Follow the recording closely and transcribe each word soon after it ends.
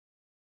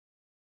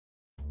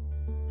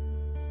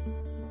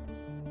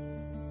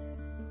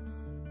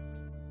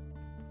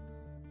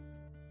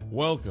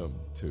Welcome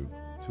to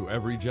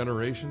Every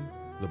Generation,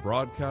 the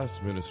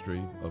broadcast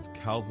ministry of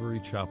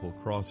Calvary Chapel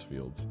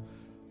Crossfields,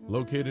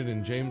 located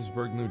in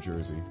Jamesburg, New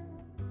Jersey,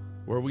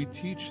 where we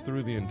teach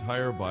through the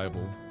entire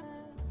Bible,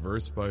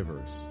 verse by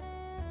verse,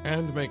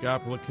 and make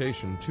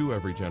application to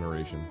every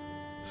generation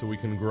so we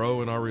can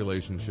grow in our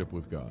relationship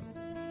with God.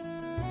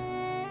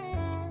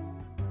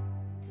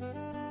 This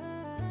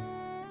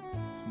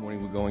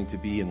morning we're going to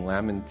be in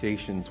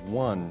Lamentations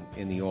 1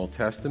 in the Old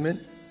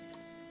Testament.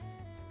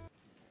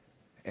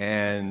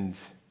 And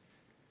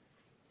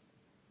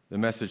the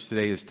message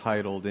today is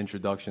titled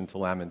Introduction to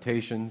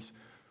Lamentations.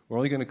 We're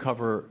only going to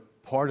cover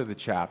part of the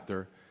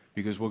chapter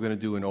because we're going to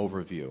do an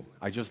overview.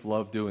 I just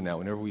love doing that.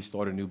 Whenever we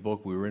start a new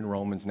book, we were in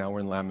Romans, now we're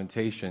in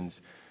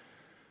Lamentations.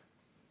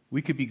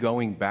 We could be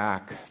going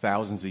back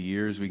thousands of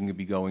years. We can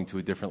be going to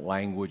a different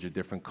language, a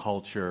different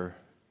culture,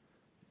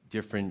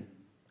 different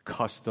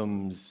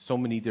customs, so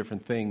many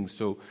different things.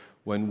 So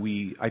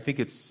I think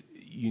it's,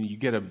 you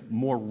get a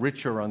more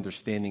richer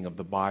understanding of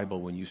the Bible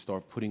when you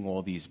start putting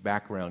all these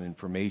background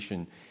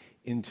information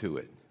into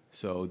it.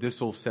 So this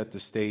will set the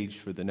stage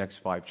for the next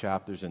 5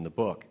 chapters in the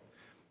book.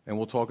 And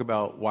we'll talk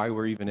about why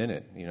we're even in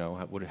it. You know,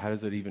 how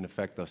does it even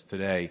affect us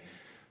today,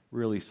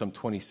 really some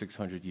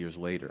 2,600 years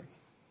later?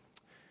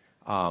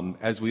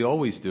 As we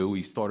always do,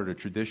 we started a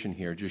tradition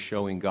here just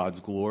showing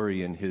God's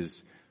glory and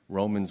His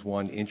Romans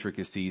 1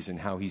 intricacies and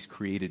how He's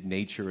created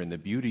nature and the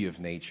beauty of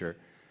nature.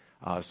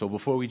 So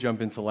before we jump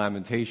into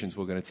Lamentations,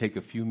 we're going to take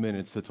a few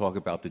minutes to talk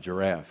about the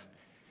giraffe.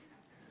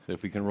 So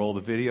if we can roll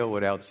the video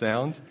without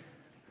sound.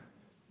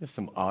 There's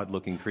some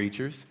odd-looking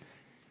creatures.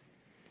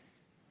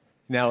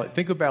 Now,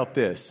 think about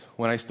this.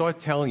 When I start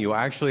telling you,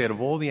 actually, out of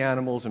all the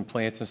animals and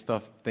plants and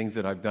stuff, things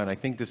that I've done, I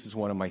think this is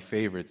one of my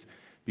favorites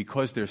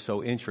because they're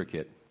so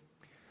intricate.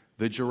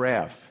 The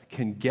giraffe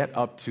can get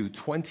up to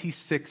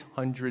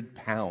 2,600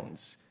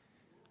 pounds.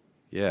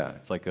 Yeah,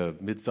 it's like a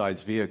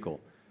mid-sized vehicle.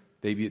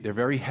 They're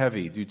very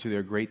heavy due to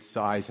their great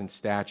size and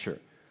stature.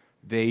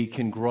 They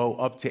can grow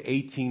up to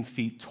 18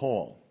 feet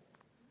tall.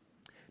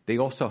 They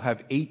also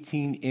have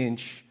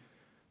 18-inch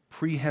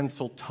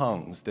prehensile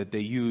tongues that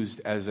they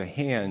used as a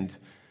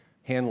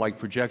hand-like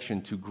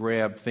projection to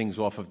grab things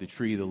off of the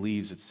tree, the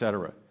leaves,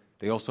 etc.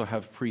 They also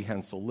have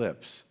prehensile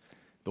lips.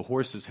 The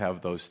horses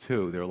have those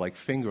too. They're like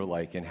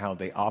finger-like in how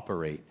they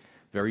operate,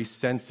 very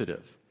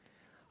sensitive.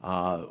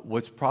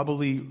 What's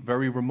probably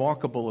very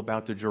remarkable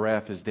about the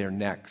giraffe is their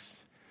necks.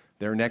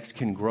 Their necks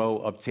can grow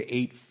up to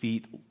 8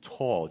 feet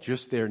tall,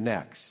 just their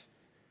necks.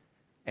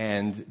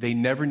 And they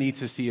never need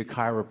to see a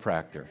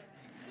chiropractor.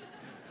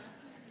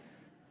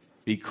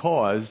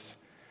 Because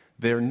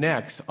their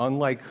necks,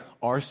 unlike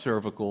our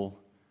cervical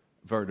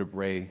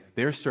vertebrae,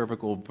 their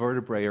cervical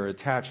vertebrae are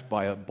attached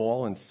by a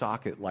ball and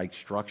socket-like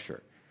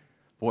structure.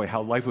 Boy,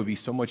 how life would be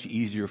so much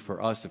easier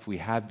for us if we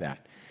had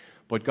that.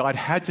 But God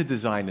had to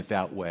design it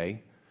that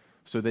way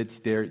so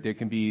that there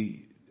can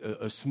be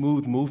a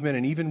smooth movement,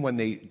 and even when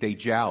they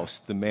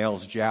joust, the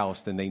males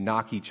joust, and they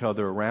knock each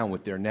other around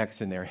with their necks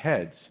and their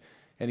heads,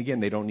 and again,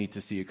 they don't need to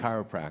see a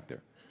chiropractor.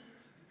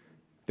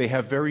 They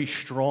have very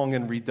strong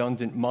and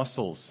redundant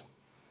muscles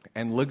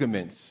and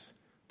ligaments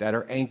that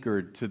are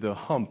anchored to the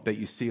hump that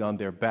you see on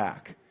their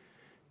back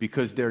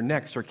because their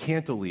necks are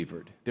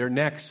cantilevered. Their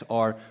necks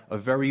are a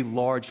very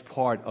large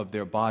part of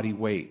their body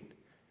weight.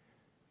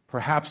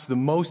 Perhaps the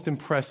most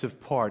impressive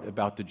part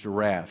about the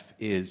giraffe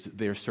is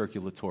their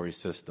circulatory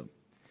system.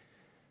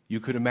 You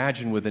could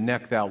imagine with a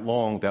neck that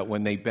long that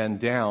when they bend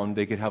down,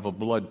 they could have a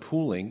blood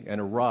pooling and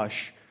a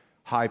rush,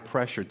 high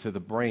pressure to the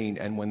brain,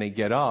 and when they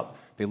get up,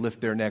 they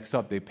lift their necks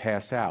up, they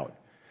pass out.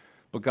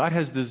 But God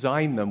has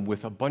designed them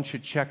with a bunch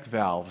of check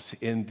valves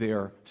in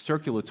their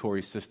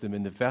circulatory system,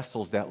 in the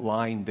vessels that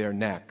line their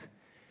neck.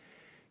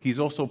 He's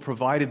also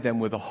provided them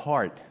with a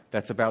heart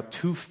that's about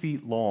 2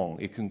 feet long,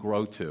 it can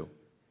grow to,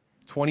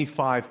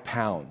 25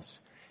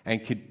 pounds,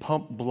 and can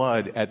pump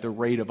blood at the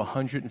rate of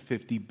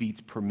 150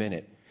 beats per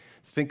minute.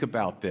 Think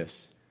about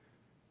this.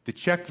 The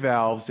check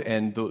valves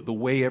and the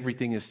way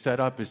everything is set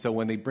up is so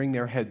when they bring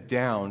their head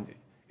down,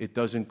 it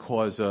doesn't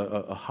cause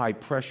a high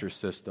pressure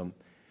system.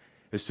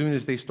 As soon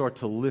as they start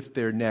to lift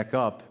their neck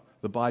up,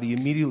 the body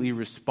immediately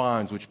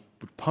responds, which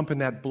pumping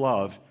that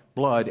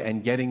blood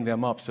and getting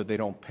them up so they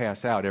don't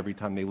pass out every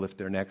time they lift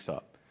their necks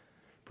up.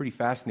 Pretty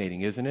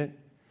fascinating, isn't it?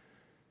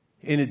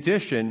 In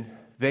addition,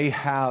 they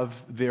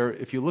have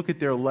if you look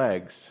at their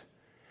legs,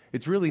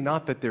 it's really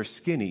not that they're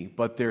skinny,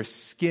 but their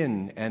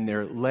skin and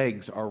their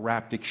legs are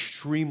wrapped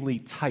extremely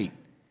tight,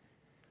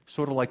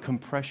 sort of like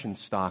compression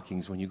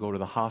stockings when you go to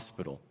the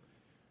hospital,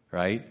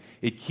 right?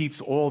 It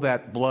keeps all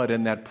that blood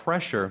and that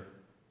pressure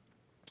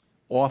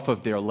off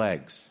of their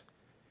legs.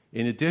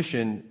 In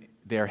addition,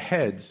 their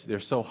heads, they're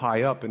so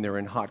high up and they're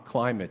in hot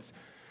climates,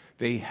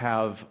 they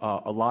have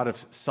a lot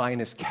of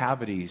sinus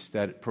cavities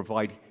that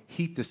provide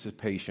heat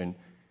dissipation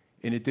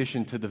in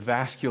addition to the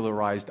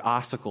vascularized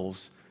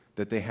ossicles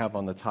that they have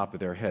on the top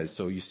of their heads.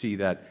 So you see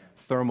that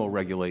thermal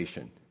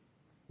regulation.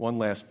 One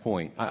last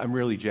point. I'm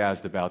really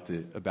jazzed about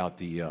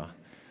the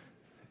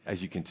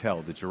as you can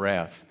tell, the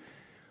giraffe.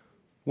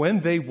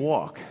 When they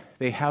walk,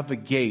 they have a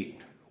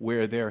gait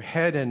where their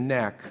head and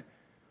neck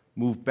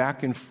move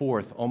back and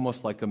forth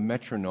almost like a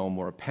metronome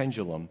or a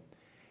pendulum,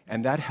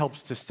 and that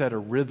helps to set a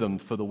rhythm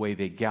for the way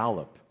they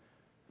gallop.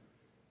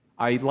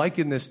 I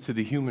liken this to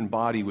the human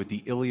body with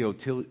the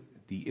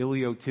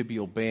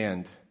iliotibial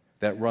band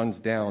that runs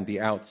down the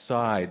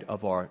outside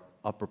of our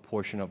upper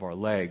portion of our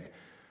leg.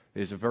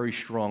 There's a very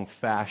strong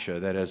fascia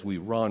that as we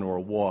run or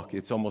walk,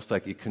 it's almost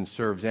like it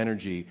conserves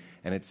energy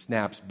and it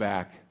snaps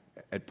back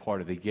at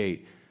part of the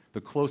gait.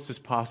 The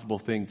closest possible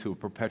thing to a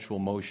perpetual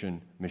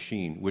motion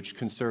machine, which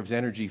conserves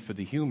energy for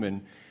the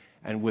human,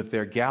 and with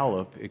their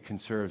gallop, it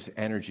conserves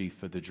energy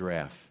for the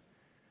giraffe.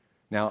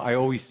 Now, I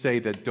always say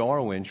that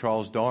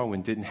Charles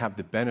Darwin, didn't have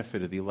the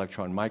benefit of the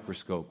electron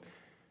microscope.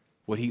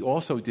 What he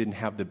also didn't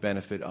have the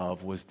benefit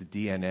of was the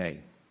DNA.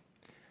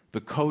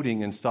 The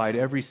coding inside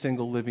every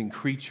single living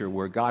creature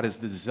where God has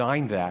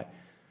designed that.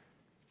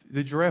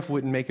 The giraffe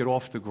wouldn't make it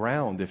off the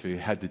ground if it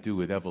had to do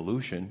with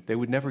evolution. They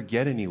would never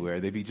get anywhere.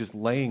 They'd be just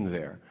laying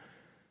there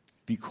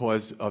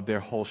because of their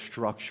whole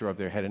structure of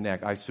their head and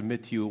neck. I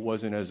submit to you it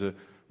wasn't as a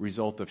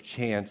result of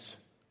chance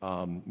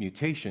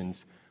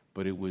mutations,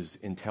 but it was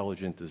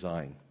intelligent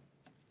design,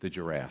 the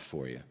giraffe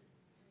for you.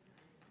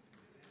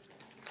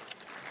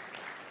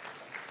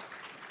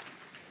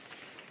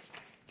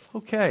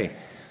 Okay,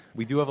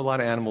 we do have a lot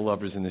of animal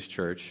lovers in this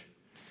church.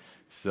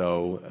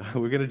 So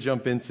we're going to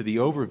jump into the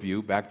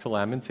overview, back to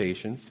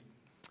Lamentations.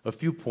 A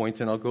few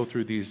points, and I'll go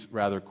through these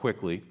rather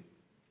quickly.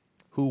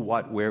 Who,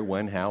 what, where,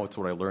 when, how. It's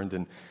what I learned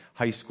in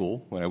high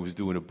school when I was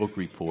doing a book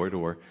report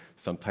or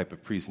some type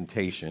of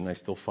presentation. I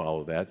still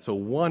follow that. So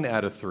 1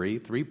 out of 3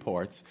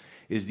 parts,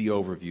 is the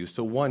overview.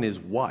 So 1 is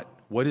what?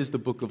 What is the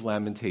book of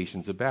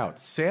Lamentations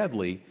about?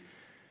 Sadly,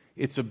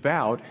 it's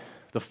about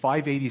the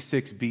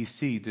 586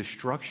 BC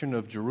destruction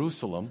of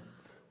Jerusalem,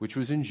 which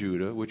was in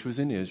Judah, which was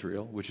in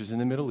Israel, which is in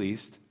the Middle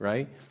East,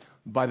 right?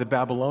 By the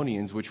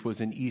Babylonians, which was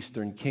an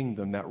eastern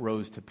kingdom that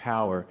rose to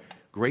power,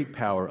 great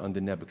power under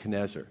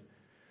Nebuchadnezzar.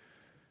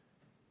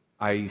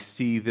 I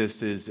see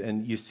this as,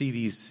 and you see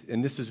these,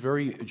 and this is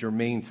very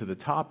germane to the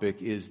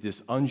topic, is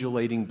this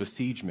undulating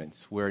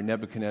besiegements where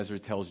Nebuchadnezzar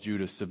tells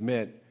Judah,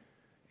 submit,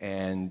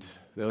 and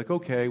they're like,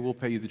 okay, we'll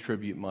pay you the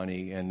tribute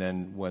money, and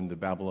then when the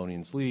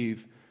Babylonians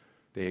leave,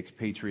 they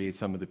expatriate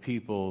some of the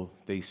people,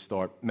 they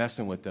start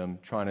messing with them,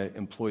 trying to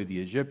employ the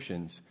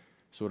Egyptians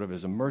sort of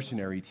as a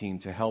mercenary team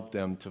to help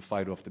them to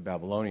fight off the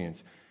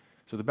Babylonians.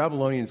 So the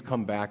Babylonians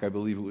come back, I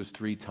believe it was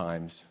 3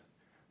 times.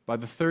 By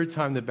the 3rd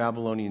time the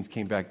Babylonians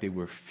came back, they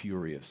were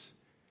furious.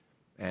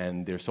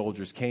 And their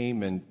soldiers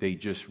came and they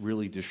just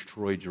really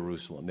destroyed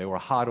Jerusalem. They were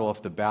hot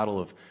off the Battle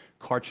of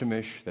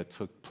Carchemish that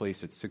took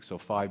place at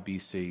 605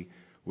 BC,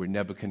 where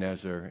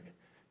Nebuchadnezzar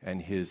and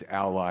his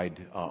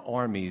allied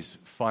armies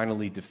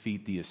finally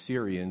defeat the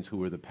Assyrians, who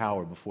were the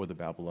power before the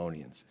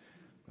Babylonians.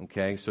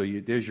 Okay, so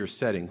there's your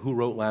setting. Who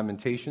wrote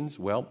Lamentations?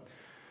 Well,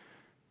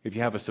 if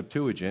you have a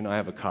Septuagint, I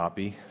have a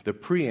copy. The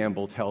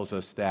preamble tells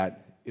us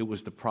that it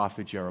was the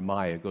prophet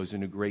Jeremiah. It goes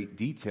into great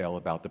detail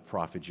about the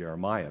prophet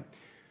Jeremiah.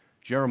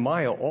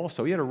 Jeremiah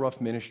also, he had a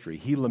rough ministry.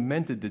 He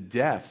lamented the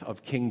death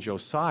of King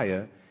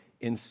Josiah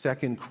in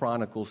 2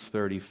 Chronicles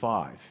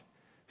 35.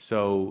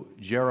 So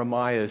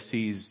Jeremiah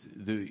sees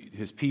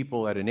his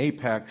people at an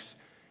apex,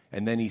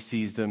 and then he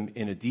sees them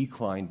in a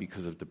decline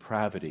because of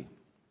depravity.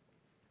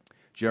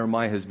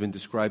 Jeremiah has been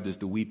described as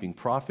the weeping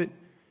prophet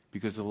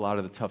because of a lot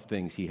of the tough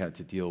things he had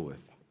to deal with.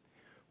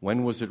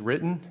 When was it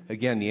written?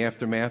 Again, the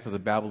aftermath of the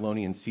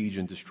Babylonian siege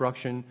and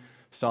destruction.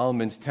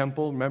 Solomon's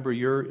temple. Remember,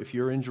 if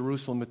you're in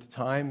Jerusalem at the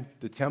time,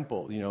 the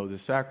temple, the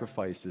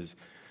sacrifices,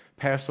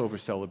 Passover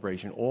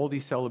celebration, all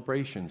these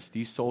celebrations,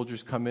 these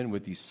soldiers come in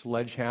with these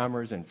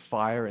sledgehammers and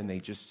fire, and they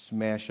just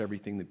smash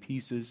everything to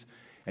pieces.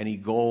 Any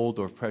gold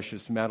or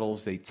precious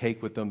metals they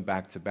take with them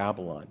back to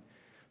Babylon.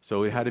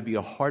 So it had to be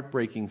a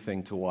heartbreaking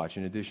thing to watch,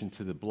 in addition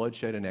to the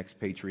bloodshed and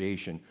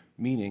expatriation,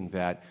 meaning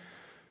that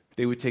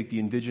they would take the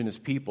indigenous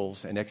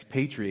peoples and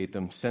expatriate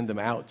them, send them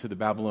out to the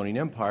Babylonian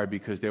Empire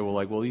because they were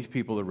like, well, these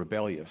people are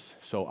rebellious.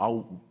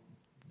 So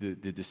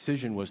the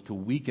decision was to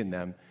weaken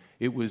them.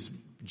 It was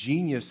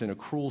genius in a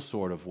cruel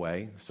sort of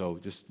way. So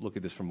just look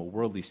at this from a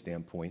worldly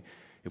standpoint.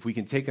 If we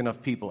can take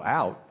enough people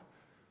out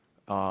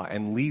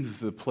and leave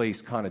the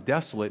place kind of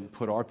desolate and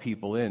put our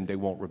people in, they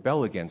won't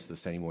rebel against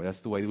us anymore. That's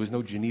the way. There was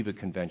no Geneva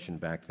Convention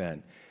back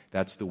then.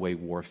 That's the way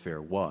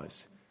warfare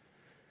was.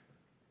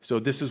 So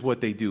this is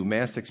what they do,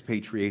 mass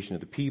expatriation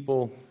of the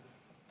people.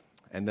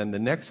 And then the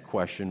next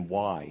question,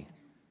 why?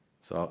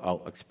 So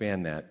I'll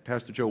expand that.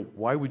 Pastor Joe,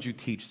 why would you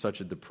teach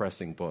such a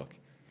depressing book?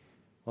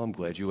 Well, I'm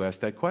glad you asked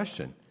that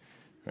question,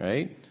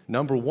 right?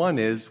 Number 1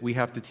 is we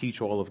have to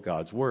teach all of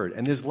God's Word.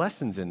 And there's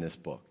lessons in this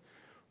book,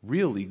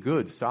 really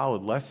good,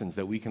 solid lessons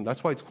that we can,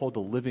 that's why it's called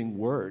the living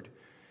Word,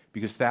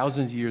 because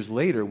thousands of years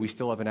later, we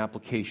still have an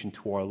application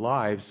to our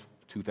lives,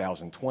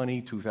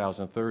 2020,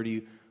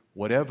 2030,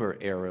 whatever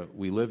era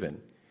we live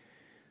in.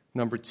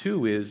 Number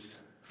 2 is,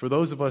 for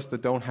those of us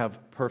that don't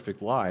have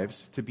perfect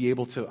lives, to be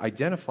able to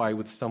identify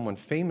with someone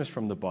famous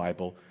from the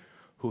Bible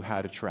who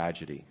had a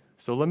tragedy.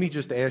 So let me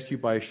just ask you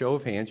by a show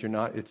of hands,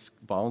 it's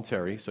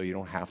voluntary, so you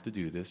don't have to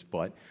do this,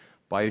 but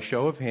by a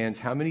show of hands,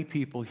 how many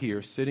people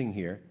here, sitting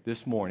here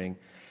this morning,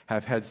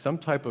 have had some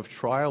type of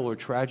trial or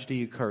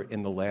tragedy occur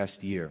in the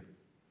last year?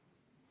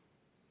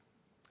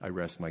 I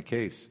rest my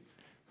case.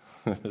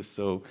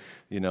 So,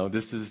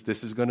 this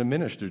is going to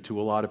minister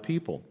to a lot of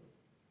people.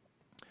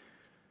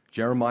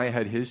 Jeremiah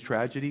had his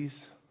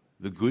tragedies.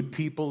 The good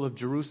people of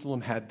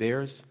Jerusalem had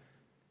theirs,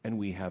 and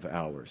we have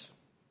ours.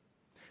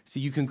 See,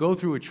 you can go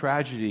through a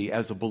tragedy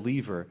as a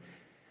believer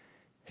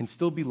and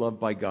still be loved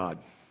by God,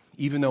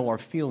 even though our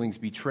feelings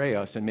betray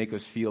us and make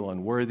us feel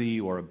unworthy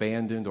or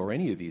abandoned or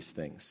any of these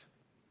things.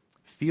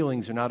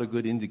 Feelings are not a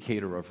good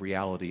indicator of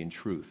reality and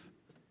truth.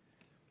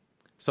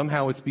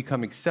 Somehow it's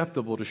become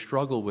acceptable to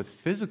struggle with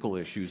physical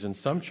issues in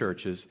some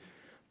churches,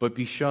 but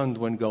be shunned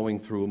when going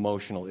through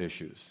emotional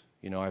issues.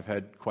 I've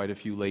had quite a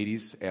few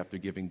ladies after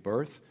giving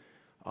birth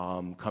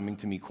coming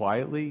to me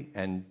quietly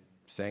and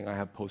saying I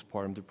have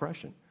postpartum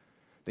depression.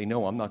 They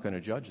know I'm not going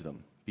to judge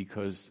them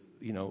because,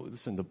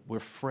 listen, we're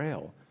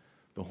frail.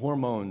 The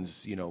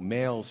hormones,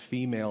 males,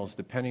 females,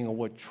 depending on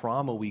what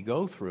trauma we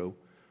go through,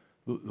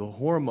 the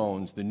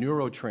hormones, the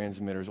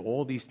neurotransmitters,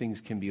 all these things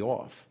can be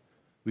off.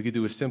 We could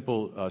do a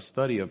simple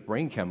study of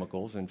brain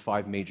chemicals and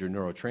 5 major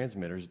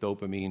neurotransmitters: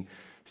 dopamine,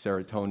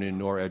 serotonin,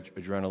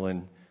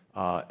 noradrenaline,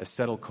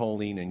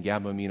 acetylcholine, and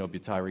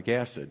gamma-aminobutyric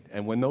acid.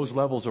 And when those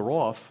levels are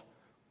off,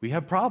 we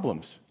have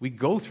problems. We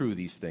go through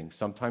these things,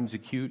 sometimes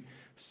acute,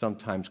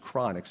 sometimes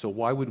chronic. So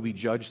why would we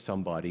judge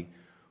somebody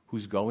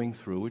who's going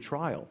through a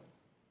trial?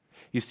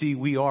 You see,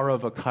 we are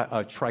of a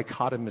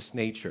trichotomous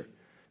nature.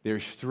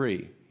 There's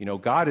 3.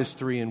 God is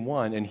 3 in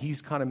 1, and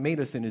He's kind of made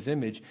us in His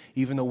image,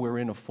 even though we're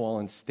in a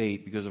fallen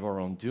state because of our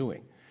own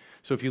doing.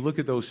 So if you look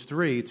at those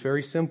 3, it's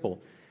very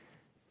simple.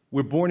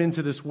 We're born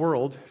into this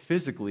world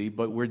physically,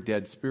 but we're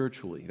dead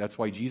spiritually. That's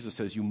why Jesus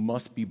says you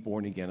must be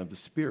born again of the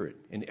Spirit.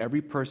 In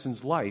every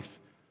person's life,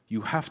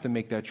 you have to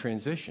make that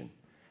transition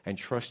and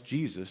trust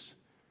Jesus,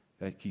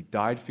 that He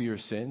died for your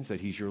sins,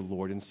 that He's your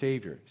Lord and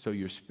Savior. So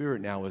your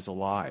spirit now is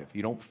alive.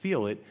 You don't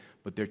feel it,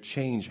 but their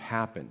change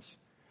happens.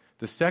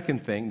 The second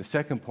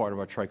part of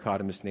our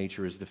trichotomous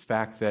nature is the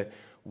fact that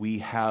we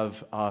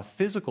have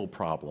physical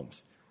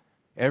problems.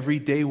 Every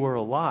day we're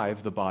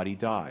alive, the body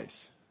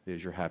dies.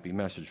 There's your happy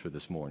message for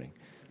this morning.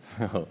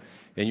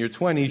 In your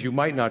 20s, you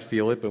might not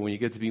feel it, but when you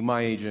get to be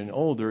my age and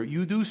older,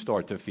 you do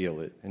start to feel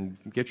it. And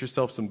get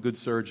yourself some good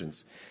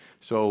surgeons.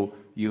 So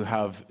you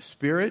have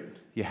spirit,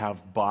 you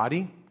have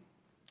body,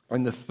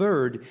 and the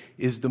third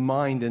is the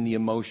mind and the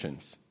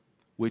emotions,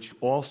 which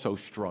also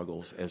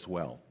struggles as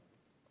well.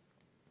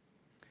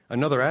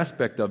 Another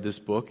aspect of this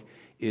book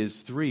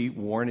is 3,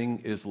 warning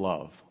is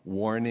love.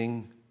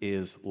 Warning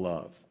is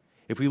love.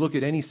 If we look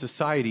at any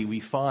society, we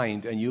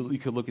find, and you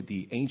could look at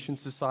the ancient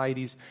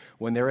societies,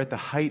 when they're at the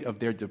height of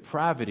their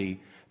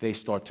depravity, they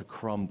start to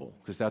crumble,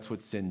 because that's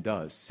what sin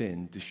does.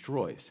 Sin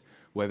destroys,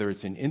 whether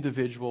it's an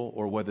individual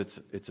or whether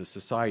it's a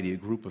society, a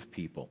group of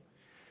people.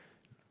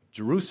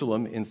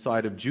 Jerusalem,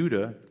 inside of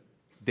Judah,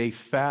 they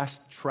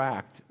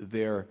fast-tracked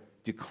their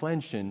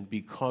declension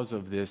because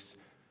of this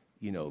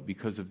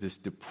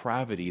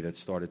depravity that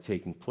started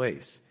taking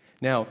place.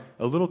 Now,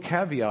 a little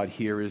caveat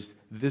here is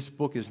this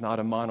book is not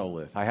a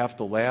monolith. I have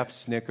to laugh,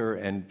 snicker,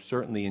 and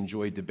certainly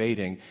enjoy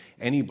debating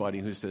anybody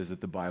who says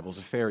that the Bible's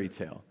a fairy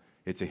tale.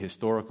 It's a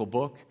historical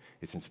book.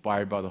 It's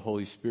inspired by the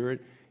Holy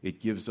Spirit. It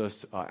gives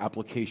us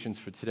applications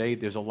for today.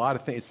 There's a lot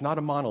of things. It's not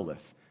a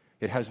monolith.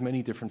 It has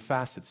many different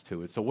facets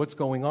to it. So what's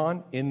going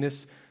on in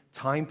this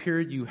time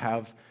period? You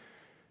have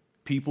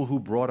people who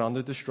brought on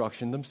the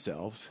destruction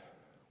themselves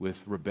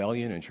with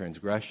rebellion and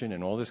transgression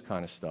and all this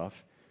kind of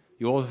stuff.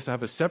 You also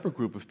have a separate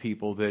group of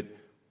people that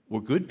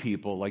were good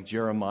people like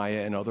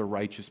Jeremiah and other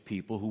righteous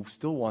people who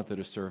still wanted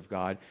to serve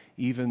God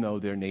even though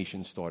their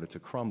nation started to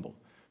crumble.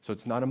 So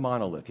it's not a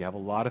monolith. You have a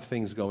lot of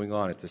things going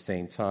on at the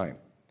same time.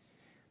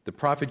 The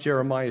prophet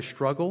Jeremiah's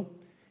struggle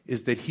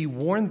is that he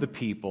warned the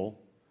people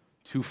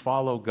to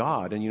follow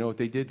God. And you know what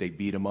they did? They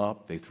beat him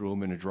up. They threw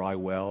him in a dry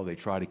well. They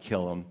tried to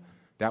kill him.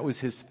 That was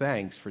his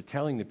thanks for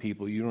telling the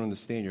people, you don't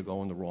understand, you're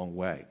going the wrong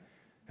way.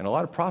 And a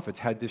lot of prophets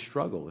had this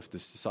struggle if the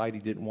society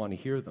didn't want to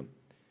hear them.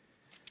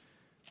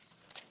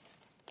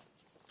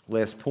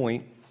 Last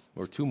point,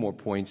 or 2 more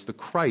points, the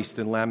Christ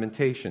in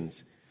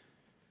Lamentations.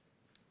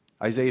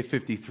 Isaiah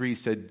 53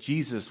 said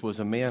Jesus was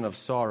a man of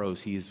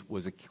sorrows. He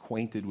was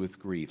acquainted with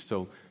grief.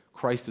 So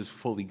Christ is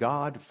fully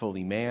God,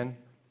 fully man.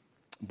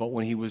 But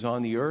when he was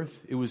on the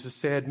earth, it was a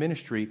sad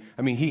ministry.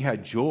 I mean, he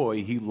had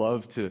joy. He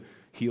loved to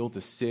heal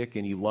the sick,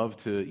 and he loved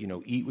to,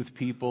 eat with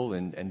people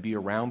and be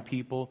around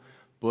people.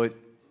 But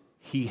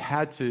he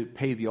had to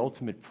pay the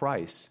ultimate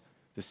price,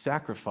 the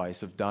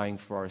sacrifice of dying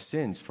for our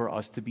sins, for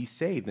us to be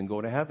saved and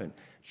go to heaven.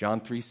 John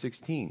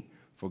 3:16,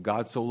 for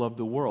God so loved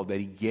the world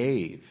that he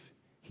gave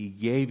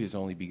his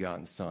only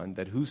begotten Son,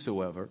 that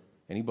whosoever,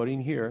 anybody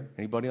in here,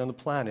 anybody on the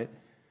planet,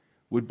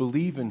 would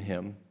believe in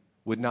him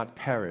would not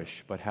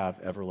perish but have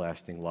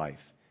everlasting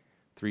life.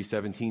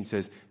 3:17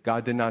 says,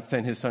 God did not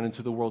send his Son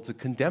into the world to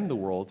condemn the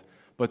world,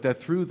 but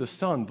that through the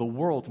Son, the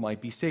world might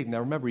be saved.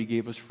 Now remember, he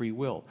gave us free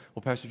will.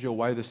 Well, Pastor Joe,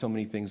 why are there so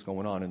many things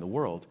going on in the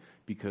world?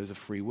 Because of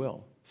free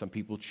will. Some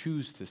people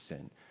choose to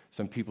sin.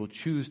 Some people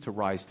choose to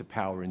rise to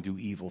power and do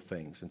evil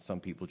things, and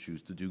some people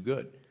choose to do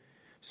good.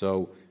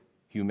 So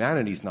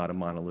humanity's not a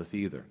monolith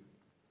either.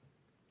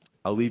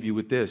 I'll leave you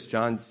with this.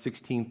 John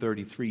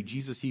 16:33,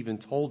 Jesus even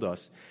told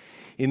us,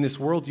 in this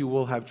world you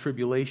will have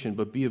tribulation,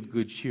 but be of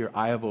good cheer.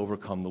 I have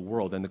overcome the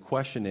world. And the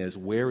question is,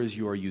 where is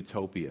your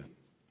utopia?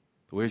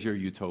 Where's your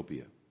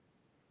utopia?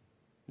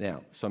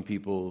 Now, some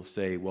people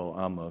say, well,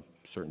 I'm a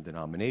certain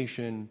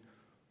denomination.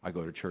 I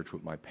go to church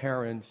with my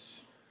parents.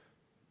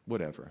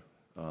 Whatever.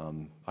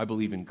 I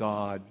believe in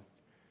God.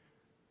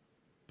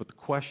 But the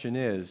question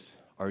is,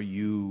 do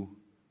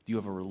you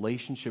have a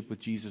relationship with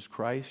Jesus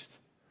Christ?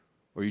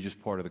 Or are you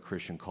just part of the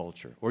Christian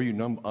culture? Or are you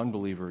an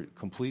unbeliever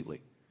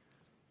completely?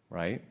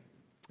 Right?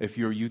 If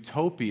your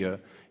utopia,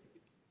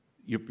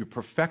 your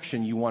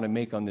perfection you want to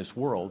make on this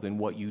world and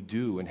what you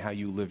do and how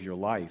you live your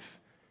life,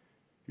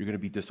 you're going to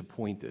be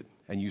disappointed.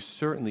 And you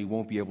certainly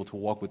won't be able to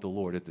walk with the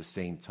Lord at the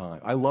same time.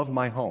 I love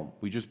my home.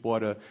 We just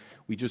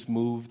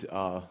moved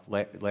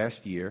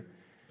last year.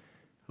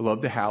 I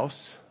love the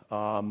house.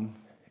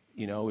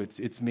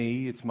 It's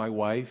me, it's my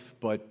wife,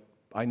 but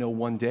I know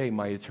one day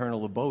my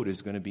eternal abode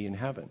is going to be in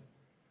heaven.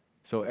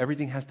 So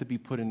everything has to be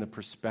put into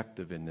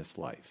perspective in this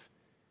life.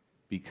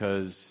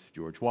 Because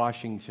George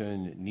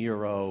Washington,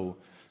 Nero,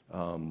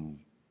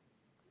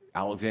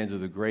 Alexander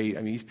the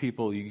Great, these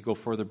people, you could go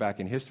further back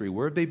in history.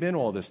 Where have they been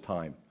all this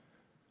time?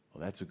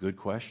 Well, that's a good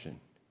question.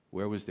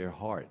 Where was their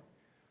heart?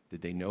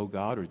 Did they know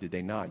God or did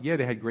they not? Yeah,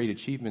 they had great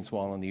achievements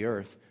while on the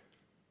earth,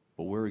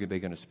 but where are they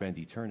going to spend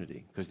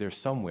eternity? Because they're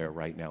somewhere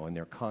right now and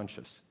they're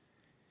conscious.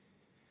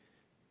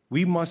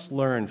 We must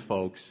learn,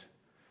 folks,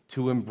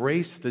 to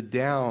embrace the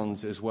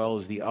downs as well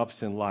as the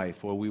ups in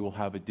life, or we will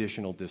have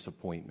additional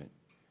disappointment.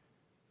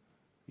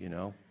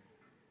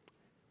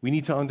 We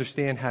need to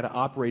understand how to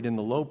operate in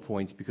the low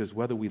points, because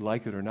whether we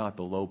like it or not,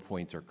 the low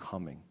points are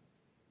coming.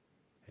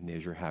 And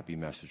there's your happy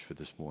message for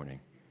this morning.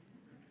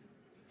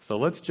 So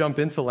let's jump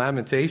into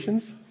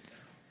Lamentations.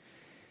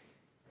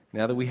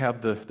 Now that we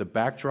have the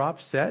backdrop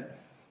set,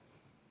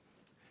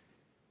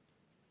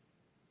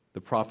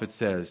 the prophet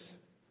says,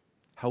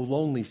 how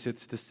lonely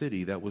sits the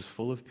city that was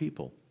full of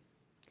people.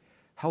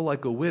 How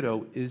like a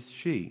widow is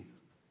she,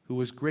 who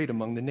was great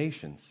among the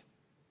nations.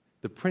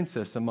 The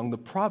princess among the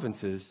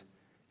provinces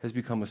has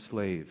become a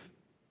slave.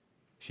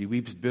 She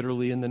weeps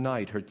bitterly in the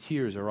night. Her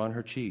tears are on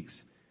her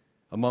cheeks.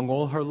 Among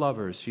all her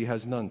lovers, she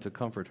has none to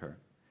comfort her.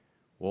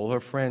 All her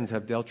friends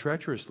have dealt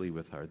treacherously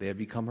with her. They have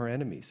become her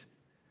enemies.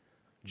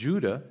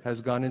 Judah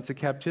has gone into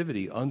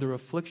captivity under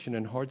affliction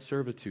and hard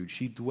servitude.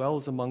 She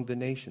dwells among the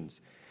nations.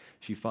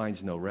 She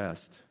finds no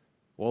rest.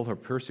 All her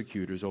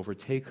persecutors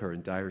overtake her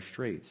in dire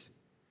straits.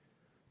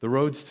 The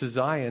roads to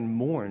Zion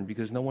mourn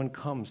because no one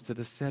comes to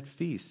the set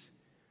feasts.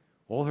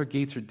 All her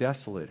gates are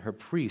desolate. Her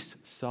priests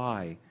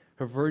sigh.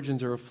 Her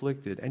virgins are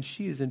afflicted, and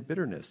she is in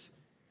bitterness.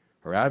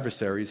 Her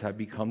adversaries have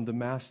become the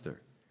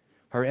master.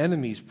 Her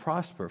enemies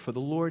prosper, for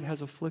the Lord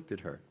has afflicted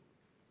her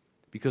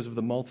because of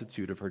the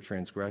multitude of her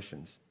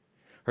transgressions.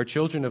 Her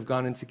children have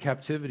gone into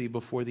captivity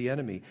before the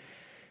enemy,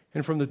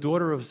 and from the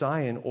daughter of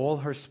Zion all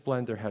her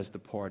splendor has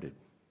departed.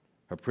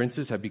 Her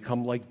princes have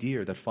become like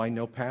deer that find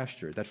no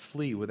pasture, that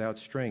flee without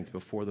strength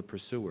before the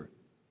pursuer.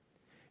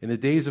 In the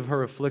days of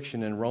her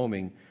affliction and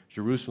roaming,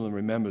 Jerusalem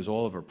remembers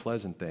all of her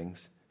pleasant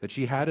things that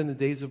she had in the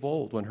days of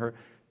old, when her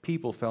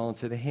people fell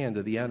into the hand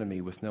of the enemy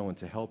with no one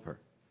to help her.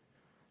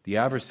 The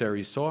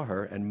adversaries saw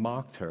her and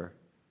mocked her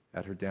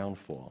at her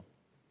downfall.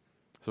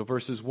 So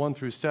verses 1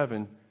 through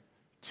 7,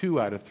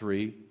 2 out of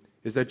 3,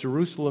 is that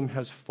Jerusalem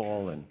has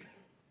fallen.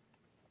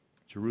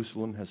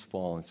 Jerusalem has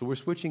fallen. So we're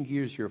switching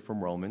gears here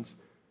from Romans.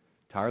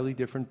 Entirely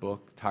different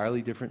book,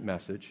 entirely different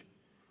message.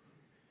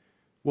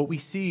 What we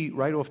see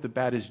right off the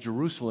bat is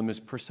Jerusalem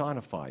is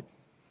personified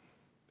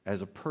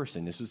as a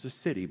person. This is a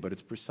city, but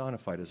it's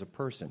personified as a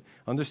person.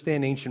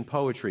 Understand ancient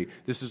poetry.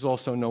 This is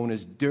also known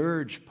as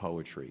dirge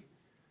poetry.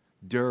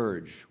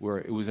 Dirge, where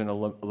it was a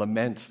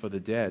lament for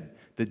the dead.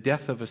 The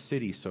death of a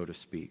city, so to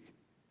speak.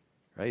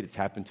 Right? It's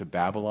happened to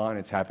Babylon.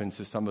 It's happened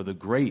to some of the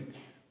great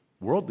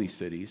worldly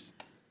cities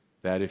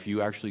that if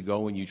you actually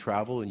go and you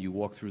travel and you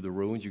walk through the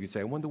ruins, you could say,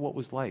 I wonder what it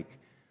was like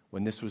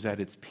when this was at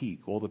its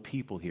peak. All the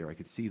people here, I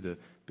could see the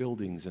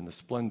buildings and the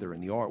splendor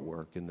and the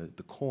artwork and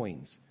the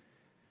coins.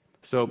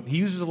 So he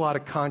uses a lot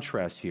of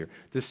contrast here.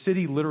 The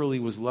city literally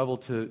was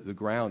leveled to the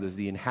ground as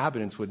the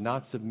inhabitants would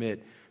not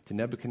submit to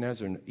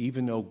Nebuchadnezzar,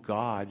 even though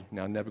God,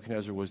 now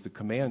Nebuchadnezzar was the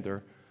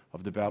commander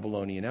of the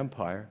Babylonian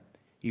Empire,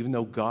 even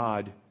though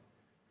God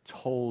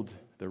told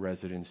the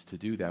residents to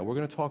do that. We're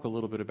going to talk a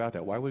little bit about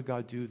that. Why would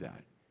God do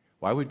that?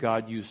 Why would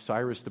God use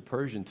Cyrus the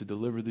Persian to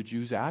deliver the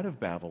Jews out of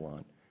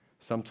Babylon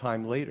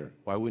sometime later?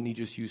 Why wouldn't he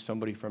just use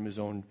somebody from his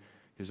own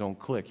his own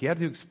clique. He had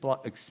to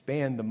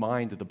expand the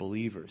mind of the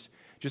believers,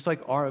 just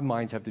like our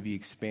minds have to be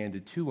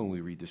expanded too when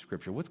we read the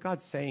Scripture. What's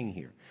God saying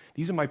here?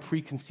 These are my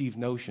preconceived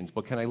notions,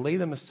 but can I lay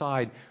them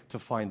aside to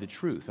find the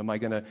truth? Am I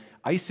going to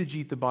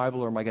eisegete the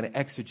Bible, or am I going to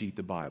exegete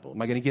the Bible?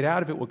 Am I going to get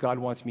out of it what God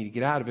wants me to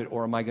get out of it,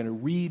 or am I going to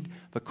read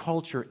the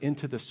culture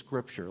into the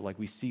Scripture like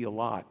we see a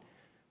lot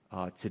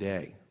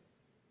today?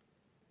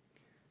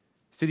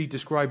 City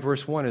described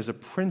verse 1 as a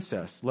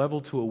princess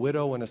leveled to a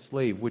widow and a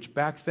slave, which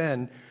back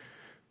then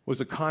was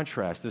a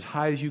contrast, as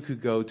high as you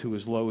could go to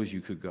as low as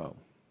you could go.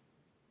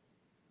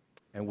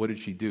 And what did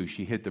she do?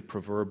 She hit the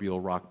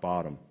proverbial rock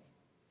bottom.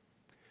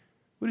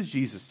 What does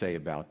Jesus say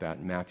about that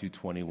in Matthew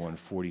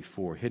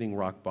 21:44, hitting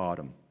rock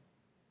bottom?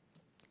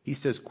 He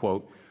says,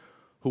 quote,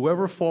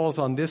 "Whoever falls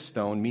on this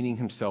stone," meaning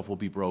himself, "will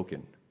be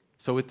broken."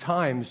 So at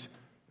times,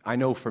 I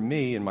know for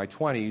me in my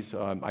 20s,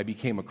 I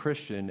became a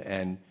Christian,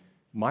 and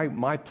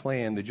my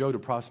plan, the Joe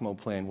DeProsimo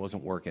plan,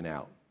 wasn't working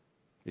out.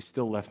 It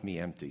still left me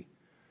empty.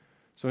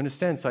 So in a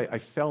sense, I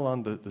fell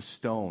on the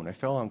stone. I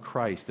fell on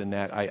Christ in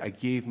that I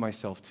gave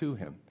myself to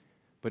him.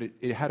 But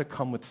it had to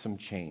come with some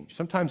change.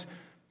 Sometimes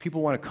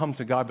people want to come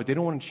to God, but they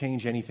don't want to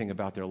change anything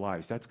about their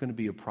lives. That's going to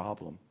be a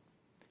problem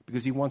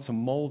because he wants to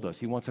mold us.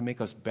 He wants to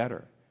make us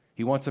better.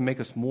 He wants to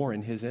make us more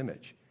in his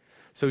image.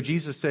 So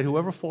Jesus said,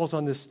 "Whoever falls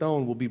on this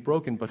stone will be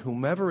broken, but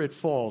whomever it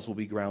falls will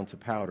be ground to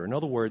powder." In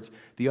other words,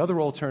 the other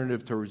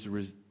alternative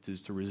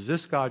is to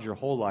resist God your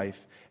whole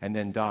life and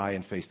then die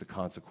and face the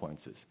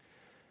consequences.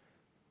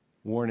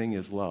 Warning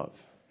is love.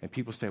 And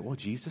people say, "Well,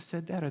 Jesus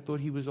said that? I thought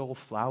he was all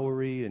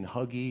flowery and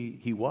huggy."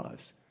 He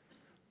was.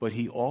 But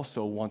he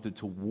also wanted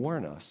to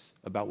warn us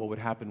about what would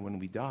happen when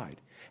we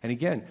died. And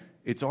again,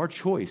 it's our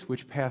choice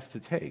which path to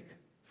take,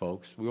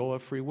 folks. We all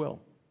have free will.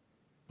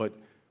 But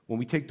when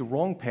we take the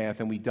wrong path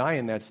and we die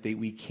in that state,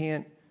 we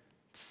can't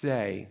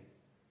say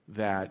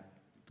that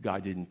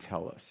God didn't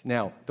tell us.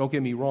 Now, don't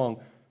get me wrong.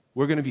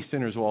 We're going to be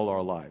sinners all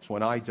our lives.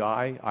 When I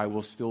die, I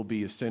will still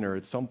be a sinner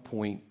at some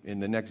point in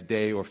the next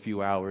day or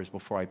few hours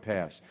before I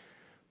pass.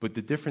 But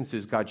the difference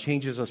is God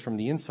changes us from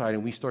the inside,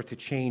 and we start to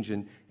change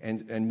and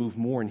move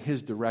more in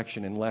his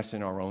direction and less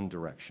in our own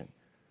direction.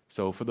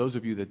 So for those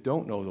of you that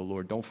don't know the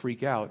Lord, don't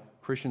freak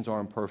out. Christians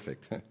aren't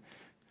perfect.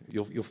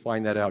 You'll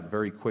find that out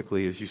very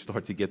quickly as you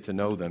start to get to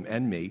know them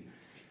and me.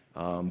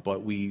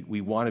 But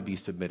we want to be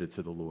submitted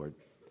to the Lord.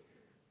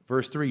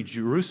 Verse 3,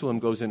 Jerusalem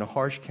goes into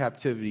harsh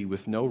captivity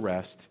with no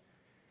rest,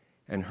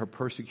 and her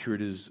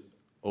persecutors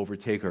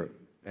overtake her.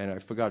 And I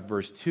forgot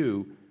verse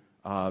 2.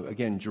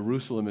 Again,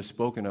 Jerusalem is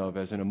spoken of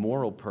as an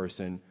immoral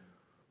person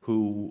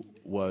who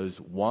was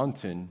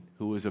wanton,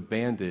 who was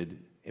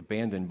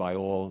abandoned by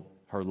all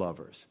her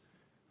lovers,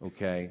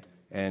 okay?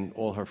 And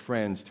all her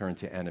friends turned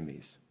to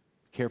enemies.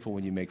 Careful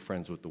when you make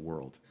friends with the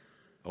world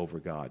over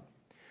God.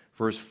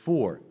 Verse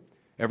 4,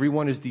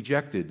 everyone is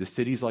dejected. The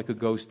city's like a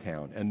ghost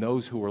town, and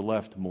those who are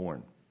left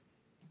mourn.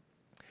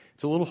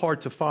 It's a little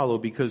hard to follow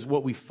because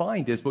what we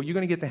find is, but you're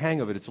going to get the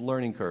hang of it. It's a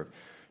learning curve.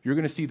 You're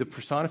going to see the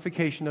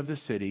personification of the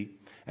city,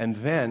 and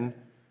then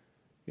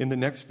in the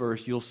next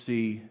verse, you'll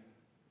see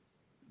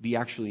the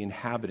actually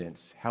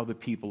inhabitants, how the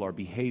people are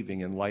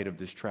behaving in light of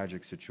this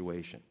tragic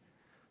situation.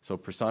 So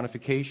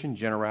personification,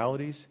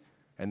 generalities,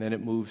 and then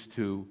it moves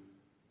to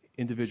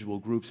individual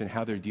groups and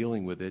how they're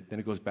dealing with it. Then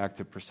it goes back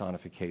to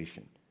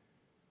personification.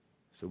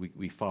 So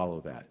we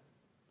follow that.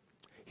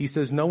 He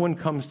says, no one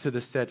comes to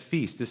the set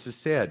feast. This is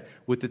sad.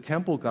 With the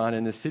temple gone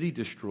and the city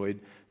destroyed,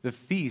 the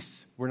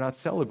feasts were not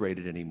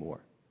celebrated anymore.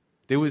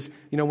 There was,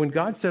 when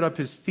God set up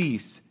his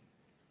feasts,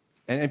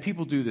 and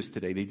people do this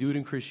today. They do it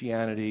in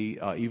Christianity,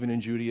 even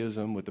in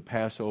Judaism with the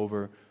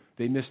Passover.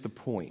 They miss the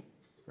point,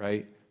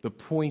 right? The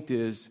point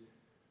is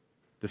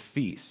the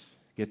feast.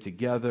 Get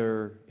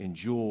together,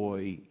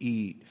 enjoy,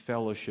 eat,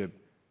 fellowship,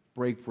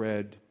 break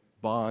bread,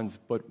 bonds.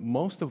 But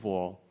most of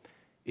all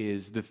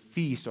is the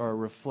feasts are a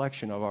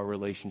reflection of our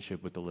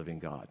relationship with the living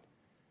God.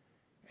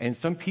 And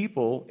some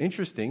people,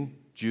 interesting,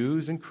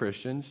 Jews and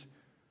Christians,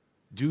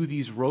 do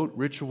these rote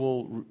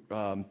ritual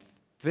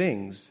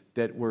things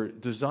that were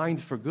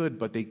designed for good,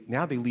 but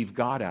now they leave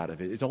God out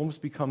of it. It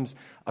almost becomes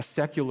a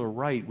secular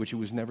rite, which it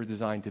was never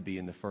designed to be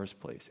in the first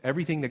place.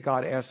 Everything that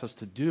God asks us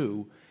to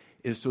do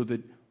is so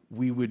that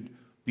we would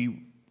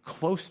be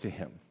close to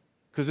him.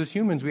 Because as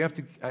humans, we have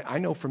to, I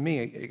know for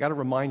me, you got to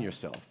remind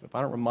yourself. If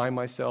I don't remind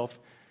myself,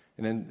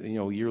 and then,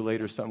 a year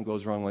later something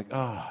goes wrong, like,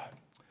 I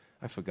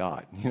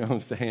forgot. You know what I'm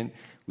saying?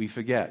 We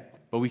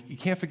forget. But you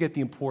can't forget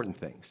the important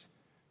things.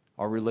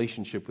 Our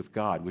relationship with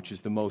God, which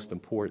is the most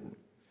important.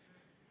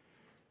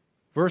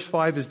 Verse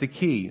 5 is the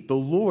key. The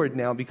Lord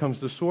now becomes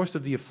the source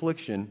of the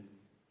affliction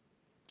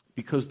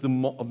because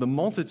of the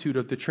multitude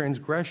of the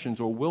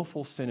transgressions or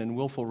willful sin and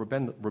willful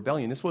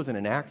rebellion. This wasn't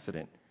an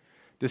accident.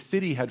 The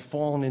city had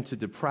fallen into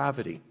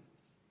depravity.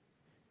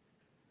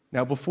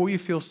 Now, before you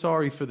feel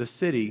sorry for the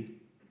city,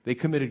 they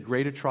committed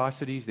great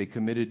atrocities. They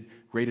committed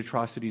great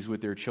atrocities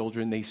with their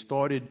children. They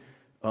started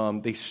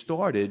on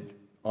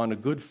a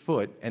good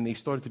foot, and they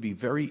started to be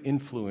very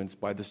influenced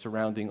by the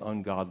surrounding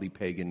ungodly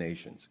pagan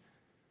nations.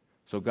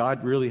 So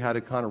God really had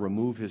to kind of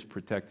remove his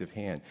protective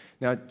hand.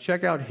 Now,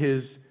 check out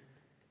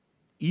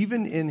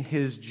even in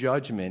his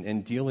judgment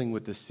and dealing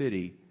with the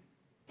city,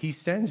 he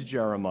sends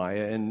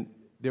Jeremiah, and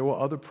there were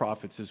other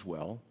prophets as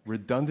well,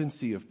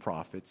 redundancy of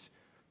prophets,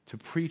 to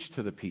preach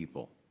to the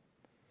people.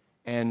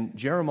 And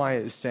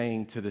Jeremiah is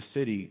saying to the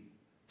city,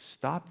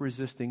 stop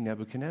resisting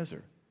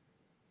Nebuchadnezzar.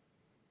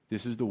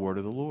 This is the word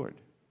of the Lord.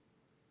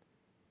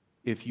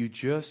 If you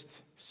just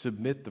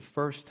submit the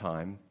first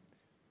time,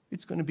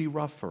 it's going to be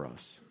rough for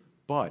us.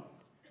 But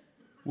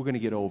we're going to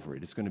get over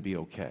it. It's going to be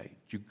okay.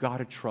 You've got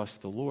to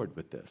trust the Lord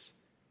with this.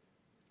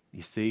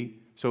 You see?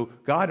 So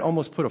God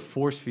almost put a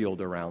force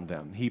field around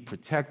them. He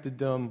protected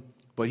them,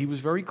 but he was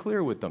very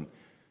clear with them.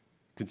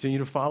 Continue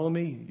to follow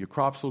me. Your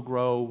crops will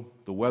grow.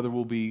 The weather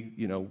will be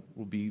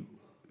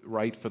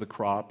right for the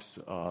crops.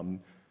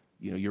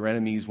 Your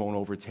enemies won't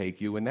overtake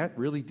you. And that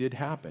really did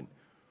happen.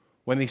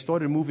 When they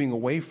started moving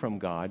away from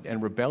God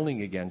and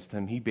rebelling against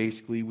him, he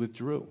basically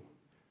withdrew.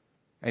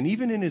 And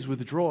even in his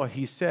withdrawal,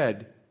 he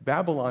said,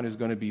 Babylon is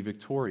going to be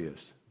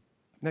victorious.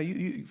 Now,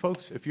 you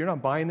folks, if you're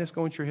not buying this,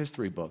 go into your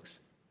history books.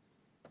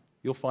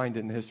 You'll find it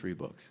in the history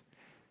books.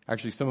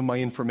 Actually, some of my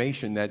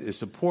information that is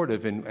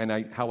supportive and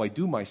how I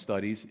do my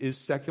studies is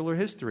secular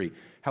history.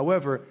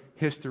 However,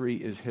 history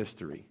is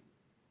history.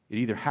 It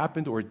either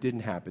happened or it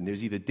didn't happen.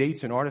 There's either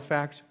dates and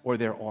artifacts or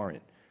there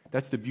aren't.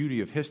 That's the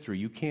beauty of history.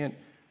 You can't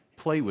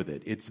play with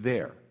it. It's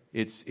there.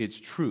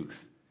 It's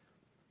truth.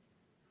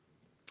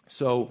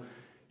 So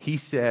he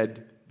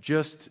said,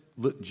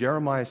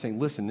 Jeremiah saying,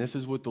 listen, this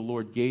is what the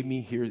Lord gave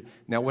me here.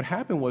 Now what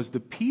happened was the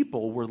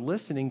people were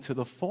listening to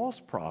the false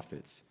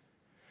prophets.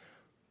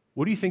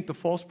 What do you think the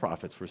false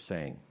prophets were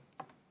saying?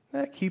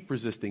 Keep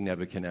resisting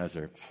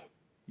Nebuchadnezzar.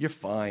 You're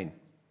fine.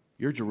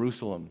 You're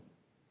Jerusalem.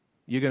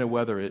 You're going to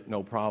weather it,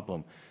 no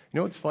problem. You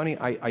know what's funny?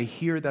 I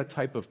hear that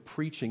type of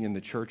preaching in the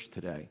church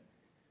today,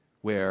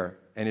 and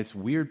it's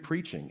weird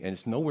preaching, and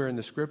it's nowhere in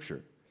the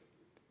Scripture,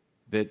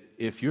 that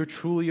if you're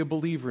truly a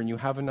believer and you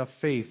have enough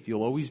faith,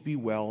 you'll always be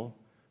well,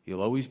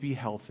 you'll always be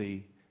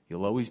healthy,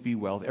 you'll always be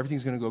well,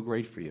 everything's going to go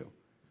great for you.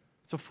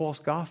 It's a false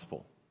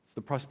gospel. It's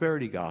the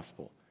prosperity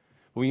gospel.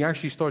 When you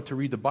actually start to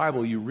read the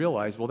Bible, you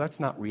realize, well, that's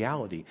not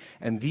reality.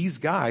 And these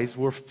guys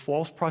were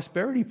false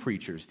prosperity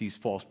preachers, these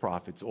false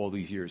prophets, all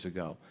these years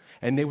ago.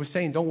 And they were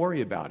saying, don't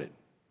worry about it.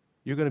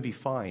 You're going to be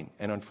fine.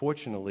 And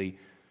unfortunately,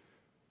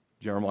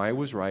 Jeremiah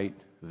was right.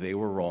 They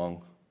were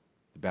wrong.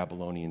 The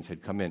Babylonians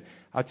had come in.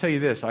 I'll tell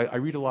you this. I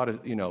read a lot of,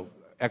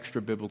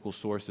 extra biblical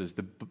sources.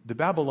 The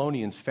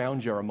Babylonians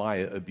found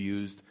Jeremiah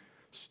abused,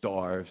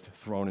 starved,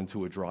 thrown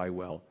into a dry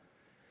well.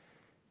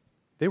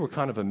 They were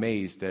kind of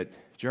amazed that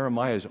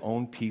Jeremiah's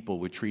own people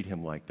would treat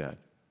him like that.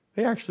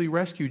 They actually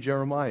rescued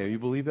Jeremiah. You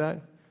believe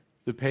that?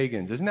 The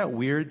pagans. Isn't that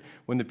weird?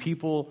 When the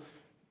people,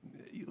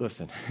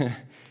 listen,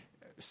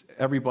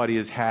 everybody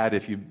has had,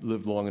 if you've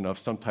lived long enough,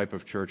 some type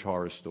of church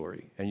horror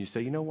story. And you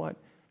say, you know what?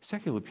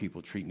 Secular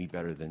people treat me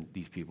better than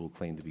these people who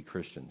claim to be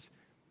Christians.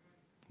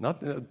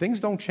 Things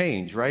don't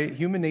change, right?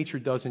 Human nature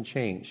doesn't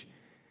change.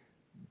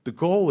 The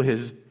goal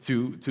is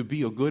to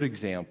be a good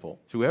example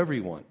to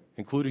everyone,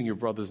 including your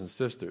brothers and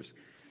sisters.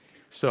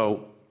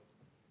 So,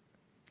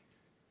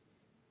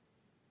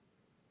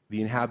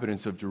 the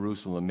inhabitants of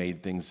Jerusalem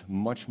made things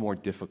much more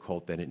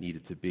difficult than it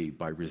needed to be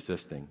by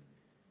resisting.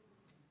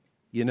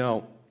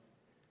 Some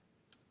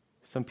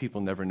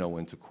people never know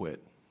when to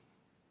quit.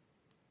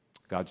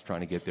 God's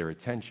trying to get their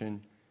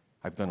attention.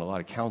 I've done a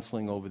lot of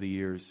counseling over the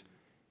years,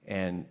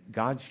 and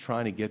God's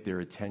trying to get their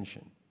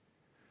attention.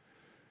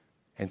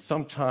 And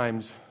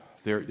sometimes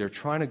they're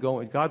trying to go,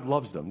 and God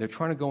loves them. They're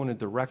trying to go in a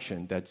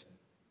direction that's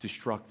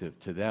destructive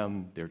to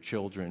them, their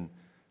children,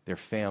 their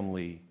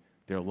family,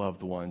 their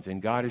loved ones.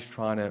 And God is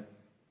trying to,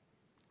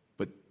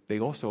 but we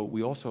also,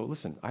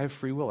 listen, I have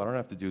free will. I don't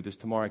have to do this.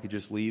 Tomorrow I could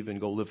just leave and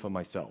go live for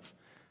myself.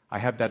 I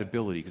have that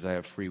ability because I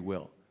have free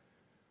will.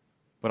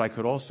 But I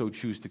could also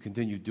choose to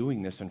continue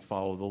doing this and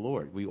follow the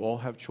Lord. We all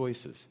have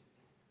choices.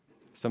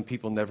 Some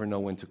people never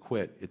know when to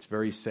quit. It's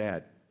very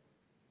sad.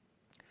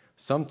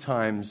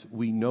 Sometimes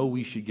we know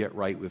we should get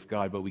right with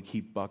God, but we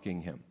keep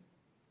bucking him.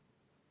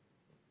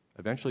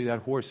 Eventually that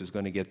horse is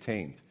going to get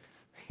tamed.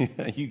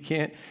 You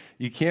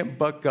can't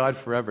buck God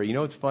forever. You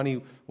know, it's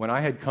funny, when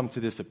I had come to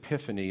this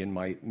epiphany in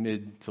my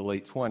mid to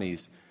late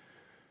 20s,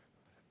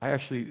 I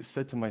actually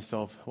said to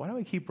myself, why do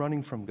I keep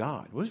running from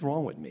God? What's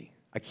wrong with me?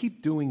 I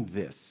keep doing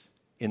this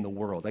in the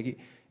world.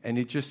 And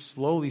it just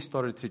slowly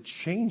started to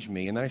change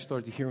me. And then I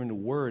started to hear in the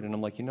Word, and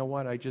I'm like, you know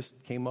what? I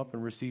just came up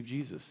and received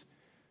Jesus.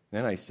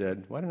 Then I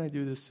said, why didn't I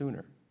do this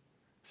sooner?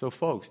 So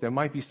folks, there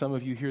might be some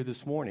of you here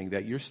this morning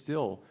that you're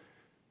still,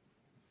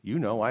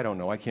 I don't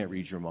know, I can't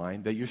read your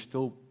mind, that you're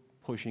still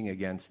pushing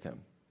against him.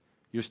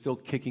 You're still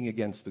kicking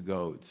against the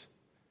goads.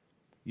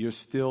 You're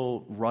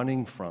still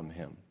running from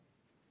him.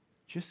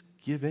 Just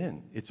give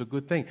in. It's a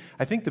good thing.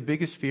 I think the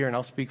biggest fear, and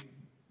I'll speak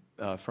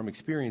from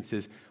experience,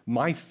 is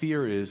my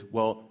fear is,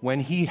 well,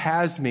 when he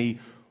has me,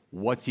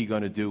 what's he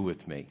going to do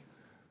with me?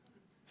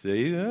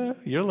 See,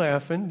 you're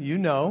laughing.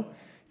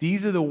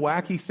 These are the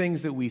wacky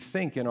things that we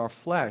think in our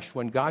flesh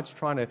when God's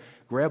trying to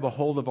grab a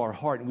hold of our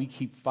heart and we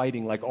keep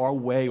fighting like our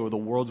way or the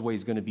world's way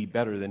is going to be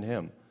better than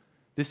him.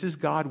 This is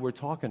God we're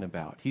talking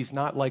about. He's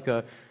not like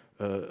a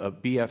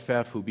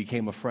BFF who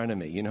became a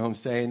frenemy. You know what I'm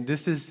saying?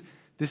 This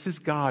is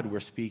God we're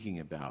speaking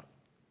about.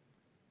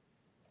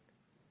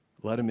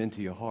 Let him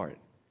into your heart.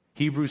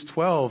 Hebrews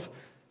 12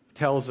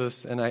 tells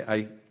us, and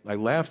I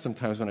laugh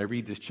sometimes when I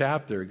read this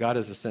chapter, God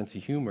has a sense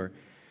of humor,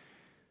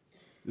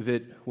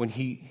 that when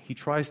he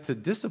tries to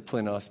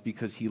discipline us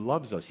because he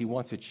loves us, he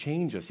wants to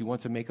change us, he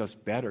wants to make us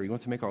better, he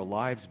wants to make our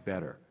lives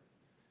better.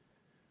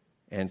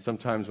 And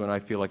sometimes when I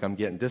feel like I'm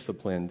getting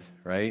disciplined,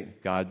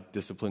 right, God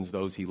disciplines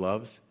those he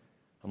loves.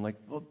 I'm like,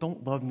 well,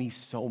 don't love me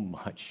so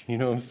much. You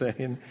know what I'm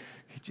saying?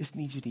 He just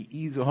needs you to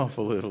ease off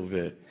a little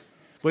bit.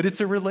 But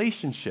it's a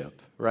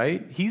relationship,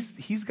 right?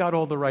 He's got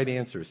all the right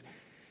answers.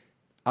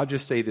 I'll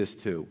just say this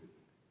too.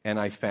 And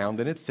I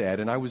found, and it's sad,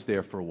 and I was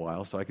there for a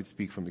while, so I could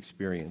speak from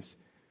experience.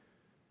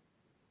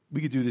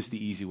 We could do this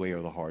the easy way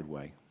or the hard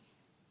way.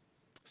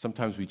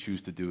 Sometimes we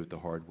choose to do it the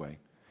hard way.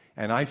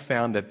 And I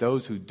found that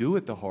those who do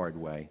it the hard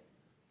way,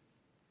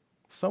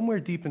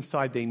 somewhere deep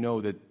inside they know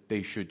that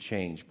they should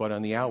change. But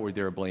on the outward,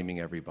 they're blaming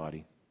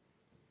everybody.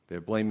 They're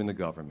blaming the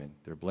government.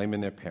 They're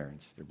blaming their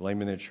parents. They're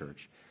blaming their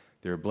church.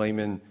 They're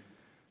blaming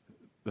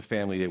the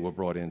family they were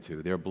brought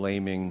into. They're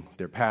blaming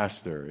their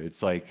pastor.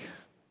 It's like,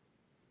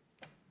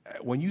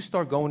 when you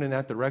start going in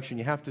that direction,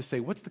 you have to say,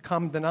 what's the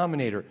common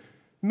denominator?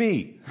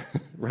 Me,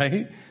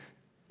 right?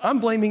 I'm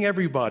blaming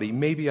everybody.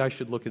 Maybe I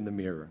should look in the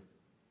mirror.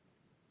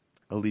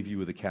 I'll leave you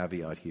with a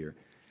caveat here.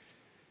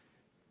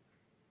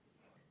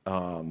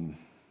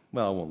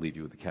 Well, I won't leave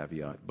you with a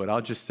caveat, but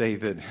I'll just say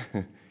that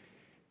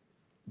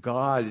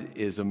God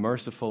is a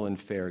merciful and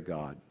fair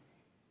God.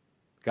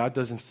 God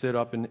doesn't sit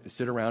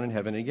around in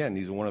heaven. Again,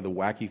 these are one of the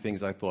wacky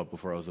things I thought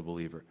before I was a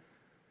believer.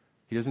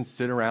 He doesn't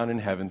sit around in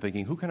heaven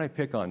thinking, who can I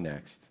pick on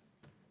next?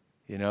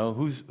 You know,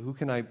 who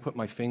can I put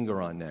my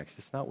finger on next?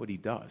 It's not what he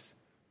does.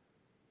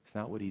 It's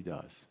not what he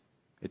does.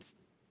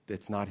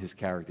 It's not his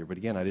character. But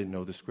again, I didn't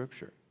know the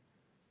scripture.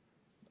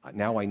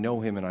 Now I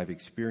know him and I've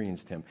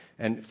experienced him.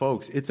 And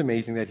folks, it's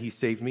amazing that he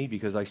saved me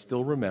because I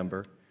still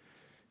remember,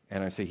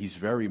 and I say he's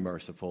very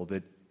merciful,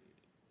 that,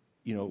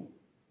 you know,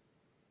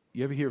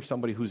 you ever hear of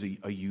somebody who's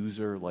a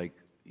user, like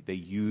they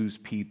use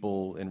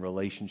people in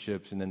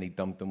relationships and then they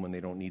dump them when they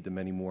don't need them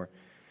anymore?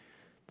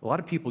 A lot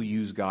of people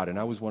use God, and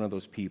I was one of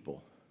those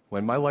people.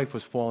 When my life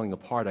was falling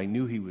apart, I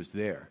knew he was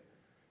there.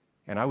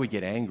 And I would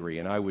get angry,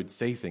 and I would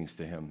say things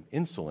to him,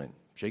 insolent,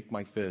 shake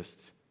my fist.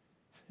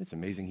 It's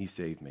amazing he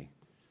saved me.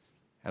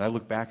 And I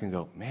look back and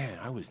go, man,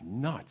 I was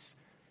nuts.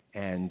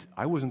 And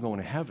I wasn't going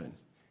to heaven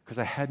because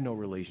I had no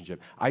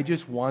relationship. I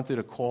just wanted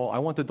a call. I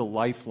wanted the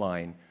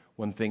lifeline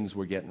when things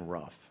were getting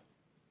rough.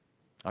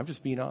 I'm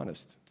just being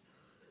honest.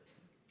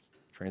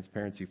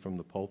 Transparency from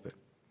the pulpit.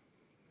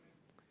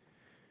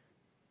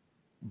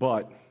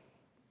 But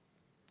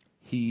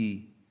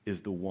he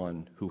is the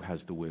one who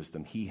has the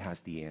wisdom. He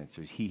has the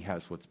answers. He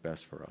has what's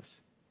best for us.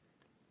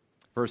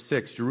 Verse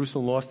 6,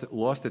 Jerusalem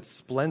lost its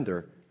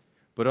splendor,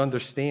 but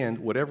understand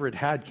whatever it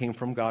had came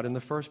from God in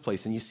the first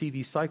place. And you see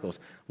these cycles.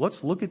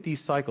 Let's look at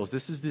these cycles.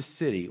 This is this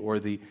city or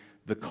the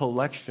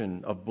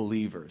collection of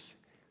believers.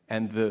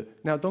 And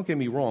now, don't get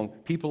me wrong,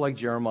 people like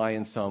Jeremiah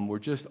and some were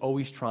just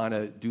always trying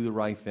to do the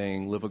right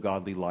thing, live a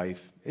godly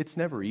life. It's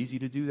never easy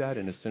to do that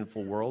in a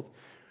sinful world.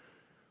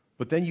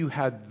 But then you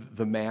had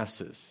the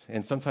masses,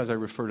 and sometimes I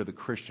refer to the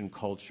Christian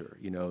culture.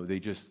 You know, they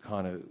just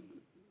kind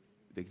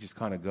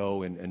of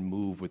go and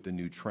move with the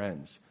new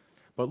trends.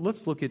 But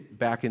let's look at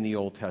back in the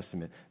Old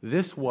Testament.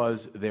 This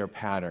was their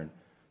pattern.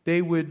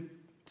 They would,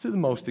 to the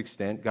most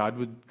extent, God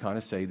would kind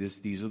of say,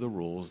 these are the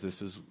rules.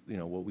 This is,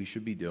 what we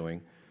should be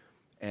doing.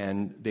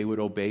 And they would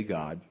obey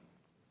God.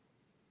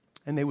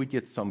 And they would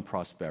get some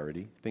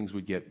prosperity. Things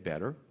would get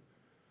better.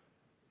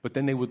 But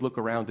then they would look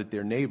around at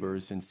their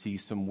neighbors and see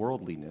some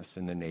worldliness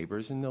in the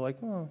neighbors. And they're like,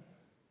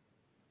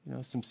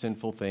 some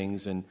sinful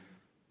things. And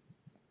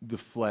the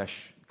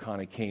flesh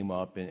kind of came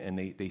up and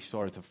they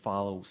started to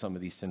follow some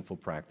of these sinful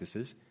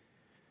practices.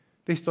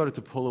 They started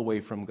to pull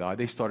away from God.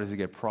 They started to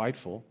get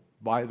prideful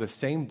by the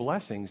same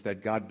blessings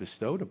that God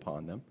bestowed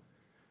upon them.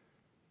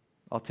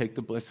 I'll take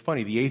the blessing. It's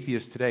funny, the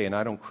atheists today, and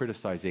I don't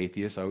criticize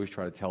atheists. I always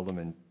try to tell them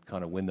and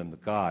kind of win them to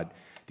God.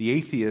 The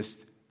atheist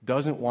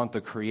doesn't want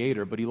the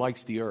Creator, but he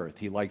likes the earth.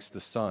 He likes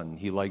the sun.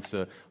 He likes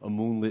a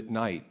moonlit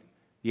night.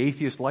 The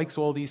atheist likes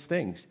all these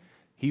things.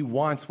 He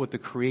wants what the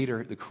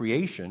Creator, the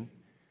creation,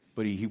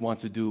 but he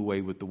wants to do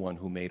away with the one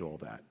who made all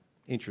that.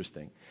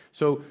 Interesting.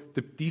 So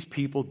these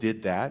people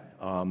did that.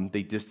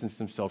 They distanced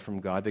themselves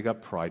from God. They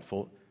got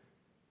prideful.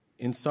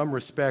 In some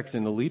respects,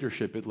 in the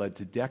leadership, it led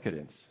to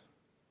decadence.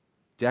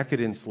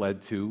 Decadence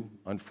led to,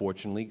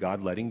 unfortunately,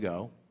 God letting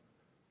go,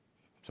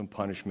 some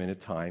punishment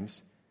at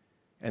times.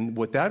 And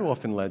what that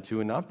often led to,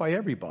 and not by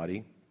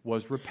everybody,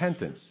 was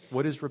repentance.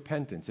 What is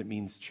repentance? It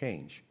means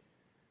change.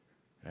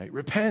 Right?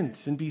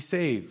 Repent and be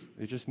saved.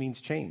 It just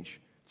means change.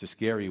 It's a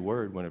scary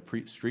word when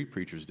a street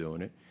preacher's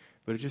doing it,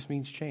 but it just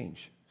means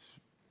change.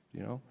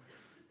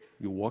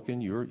 You walk in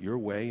your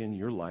way in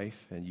your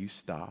life, and you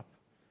stop,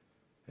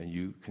 and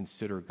you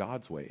consider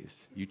God's ways.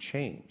 You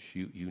change.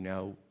 You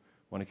now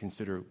want to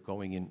consider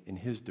going in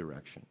his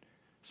direction.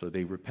 So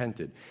they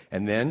repented.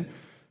 And then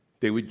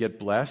they would get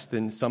blessed,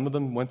 and some of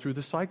them went through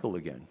the cycle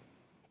again.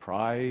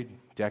 Pride,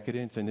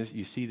 decadence, and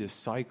you see this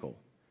cycle.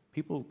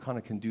 People kind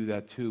of can do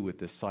that too with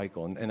this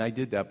cycle. And I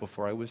did that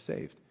before I was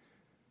saved.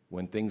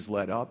 When things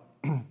let up,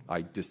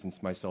 I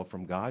distanced myself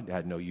from God,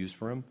 had no use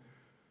for him.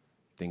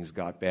 Things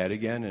got bad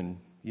again, and,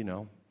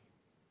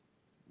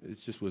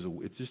 it's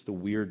just a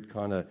weird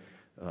kind of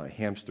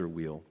hamster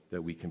wheel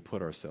that we can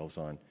put ourselves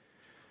on.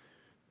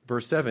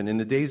 Verse 7, in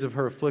the days of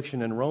her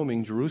affliction and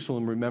roaming,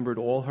 Jerusalem remembered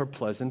all her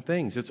pleasant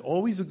things. It's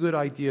always a good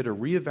idea to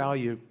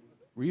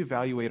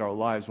reevaluate our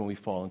lives when we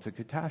fall into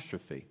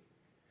catastrophe.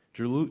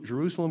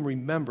 Jerusalem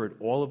remembered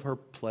all of her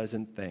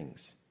pleasant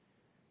things.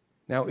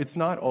 Now, it's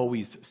not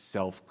always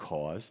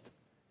self-caused,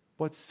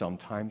 but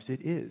sometimes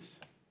it is.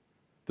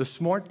 The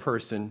smart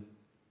person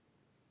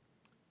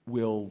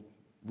will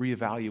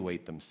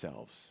reevaluate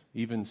themselves.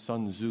 Even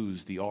Sun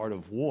Tzu's The Art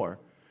of War.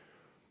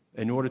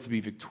 In order to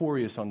be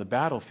victorious on the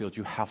battlefield,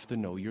 you have to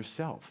know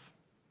yourself.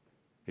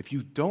 If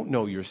you don't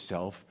know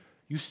yourself,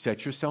 you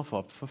set yourself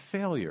up for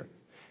failure.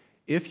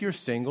 If you're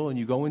single and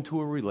you go into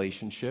a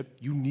relationship,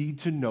 you need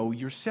to know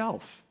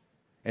yourself.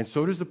 And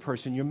so does the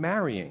person you're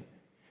marrying.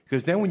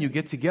 Because then when you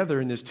get together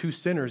and there's two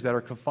sinners that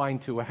are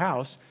confined to a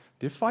house,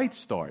 their fights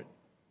start.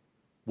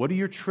 What are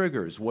your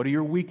triggers? What are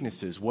your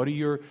weaknesses? What are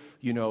your,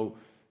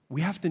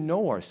 we have to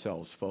know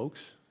ourselves, folks.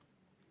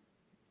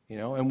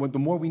 And the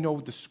more we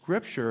know the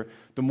Scripture,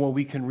 the more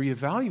we can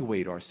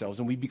reevaluate ourselves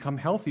and we become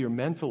healthier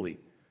mentally,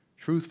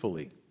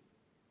 truthfully.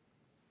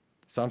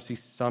 Psalm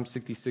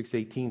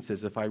 66:18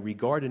 says, if I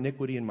regard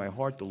iniquity in my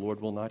heart, the Lord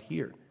will not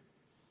hear.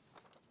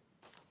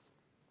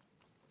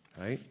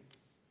 Right?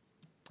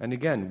 And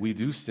again, we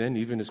do sin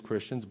even as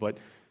Christians, but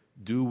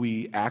do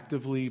we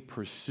actively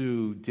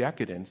pursue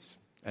decadence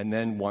and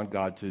then want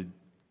God to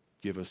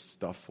give us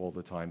stuff all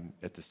the time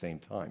at the same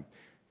time?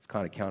 It's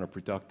kind of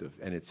counterproductive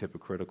and it's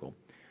hypocritical.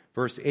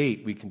 Verse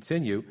 8, we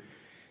continue.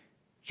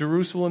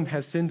 Jerusalem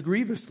has sinned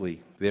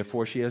grievously,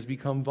 therefore she has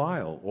become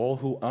vile. All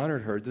who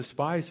honored her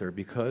despise her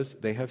because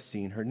they have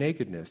seen her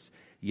nakedness.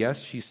 Yes,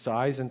 she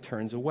sighs and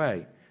turns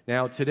away.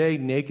 Now, today,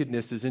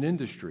 nakedness is an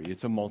industry.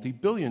 It's a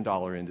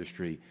multi-billion-dollar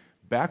industry.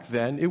 Back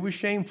then, it was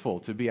shameful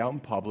to be out in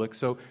public,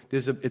 so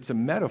it's a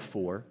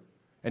metaphor.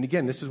 And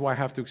again, this is why I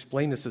have to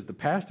explain this as the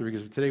pastor,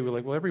 because today we're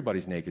like, well,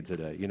 everybody's naked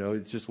today.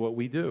 It's just what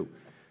we do.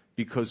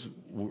 Because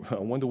I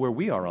wonder where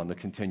we are on the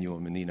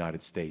continuum in the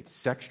United States.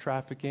 Sex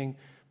trafficking,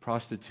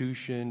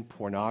 prostitution,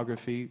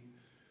 pornography.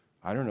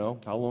 I don't know.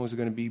 How long is it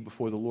going to be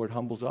before the Lord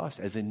humbles us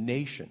as a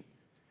nation?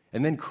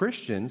 And then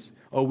Christians,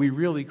 are we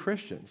really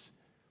Christians?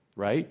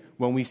 Right?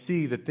 When we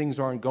see that things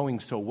aren't going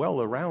so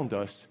well around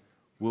us,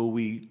 will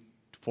we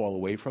fall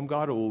away from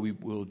God, or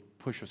will it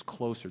push us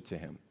closer to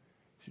him?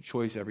 It's a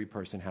choice every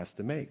person has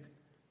to make.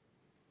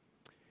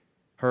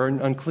 Her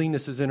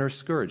uncleanness is in her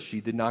scourge. She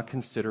did not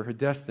consider her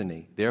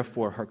destiny.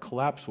 Therefore, her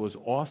collapse was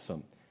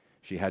awesome.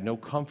 She had no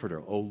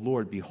comforter. O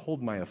Lord,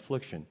 behold my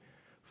affliction.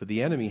 For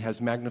the enemy has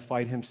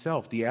magnified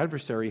himself. The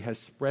adversary has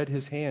spread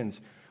his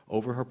hands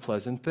over her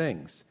pleasant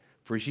things.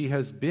 For she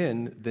has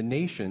seen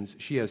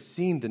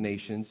the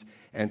nations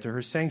enter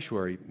her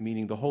sanctuary,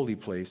 meaning the holy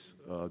place,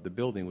 the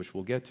building, which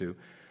we'll get to.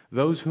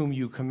 Those whom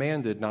you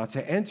commanded not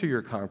to enter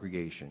your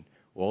congregation.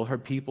 All her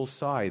people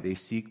sigh, they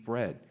seek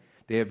bread.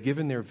 They have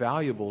given their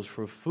valuables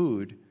for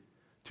food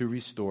to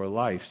restore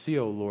life. See,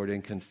 O Lord,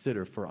 and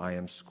consider, for I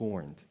am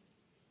scorned.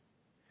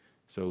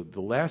 So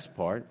the last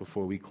part,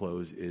 before we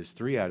close, is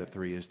 3 out of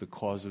 3 is the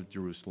cause of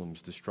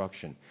Jerusalem's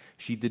destruction.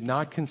 She did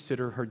not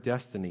consider her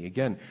destiny.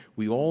 Again,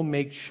 we all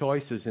make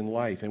choices in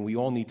life, and we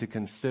all need to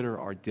consider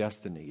our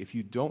destiny. If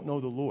you don't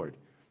know the Lord,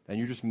 and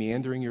you're just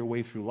meandering your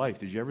way through life,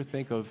 did you ever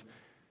think of,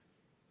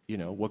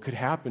 what could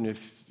happen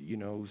if,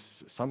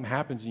 something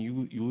happens and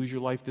you lose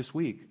your life this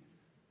week?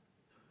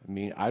 I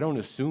mean, I don't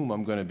assume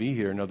I'm going to be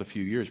here another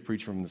few years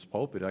preaching from this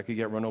pulpit. I could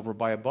get run over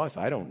by a bus.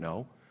 I don't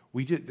know.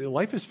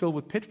 Life is filled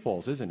with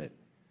pitfalls, isn't it?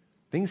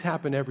 Things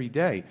happen every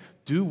day.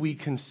 Do we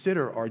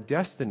consider our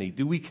destiny?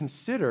 Do we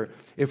consider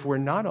if we're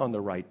not on the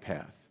right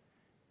path?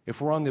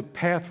 If we're on the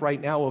path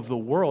right now of the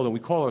world, and we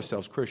call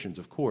ourselves Christians,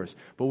 of course,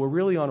 but we're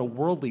really on a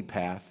worldly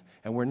path,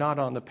 and we're not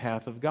on the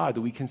path of God.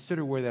 Do we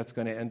consider where that's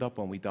going to end up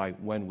when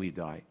we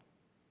die?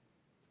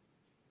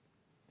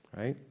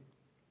 Right?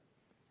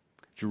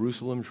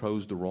 Jerusalem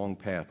chose the wrong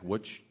path.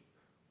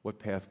 What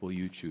path will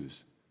you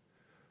choose?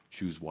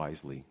 Choose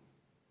wisely.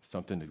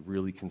 Something to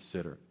really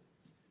consider.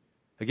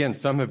 Again,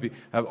 some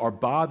are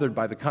bothered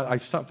by I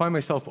find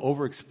myself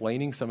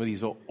over-explaining some of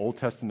these Old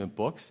Testament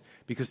books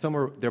because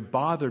they're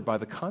bothered by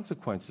the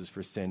consequences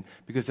for sin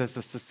because as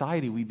a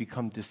society we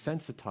become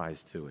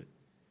desensitized to it.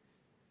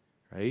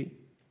 Right?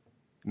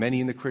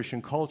 Many in the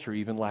Christian culture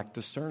even lack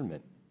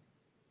discernment.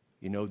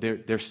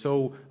 They're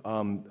so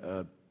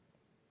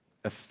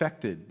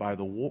affected by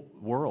the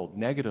world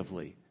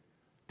negatively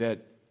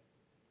that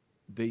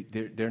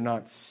they're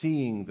not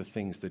seeing the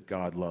things that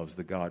God loves,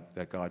 that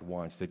God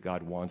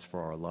wants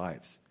for our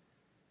lives.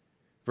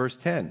 Verse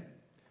 10.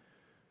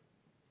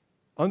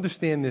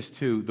 Understand this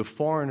too. The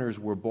foreigners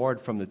were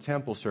barred from the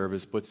temple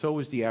service, but so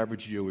was the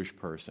average Jewish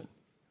person.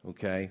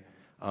 Okay?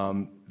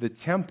 The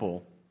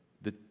temple,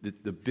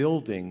 the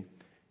building,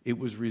 it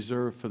was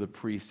reserved for the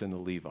priests and the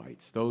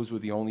Levites. Those were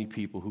the only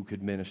people who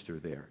could minister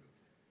there.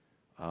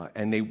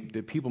 And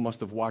the people must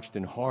have watched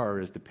in horror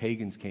as the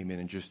pagans came in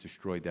and just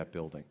destroyed that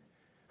building.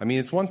 I mean,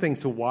 it's one thing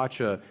to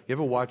you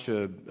ever watch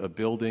a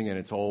building and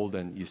it's old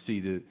and you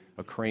see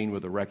a crane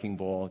with a wrecking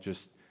ball, it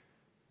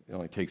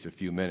only takes a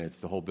few minutes.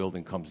 The whole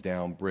building comes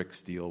down, brick,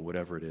 steel,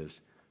 whatever it is.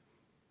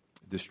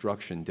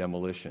 Destruction,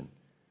 demolition.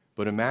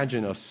 But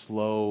imagine a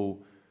slow,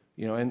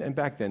 and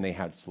back then they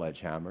had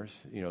sledgehammers.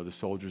 The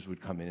soldiers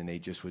would come in and they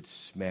just would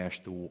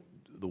smash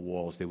the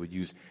walls. They would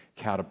use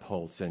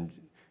catapults, and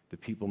the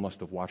people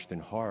must have watched in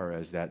horror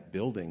as that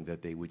building,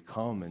 that they would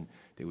come and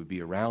they would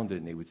be around it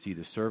and they would see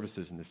the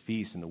services and the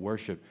feasts and the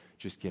worship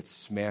just get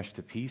smashed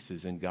to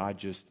pieces. And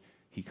God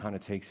he kind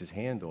of takes his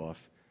hand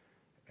off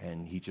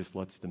and he just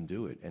lets them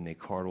do it. And they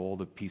cart all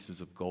the pieces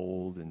of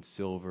gold and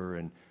silver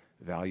and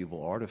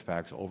valuable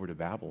artifacts over to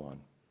Babylon.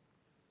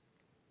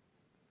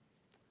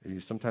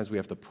 Sometimes we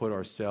have to put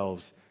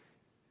ourselves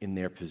in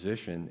their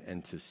position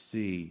and to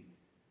see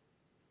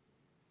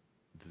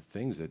the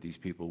things that these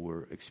people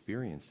were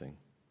experiencing.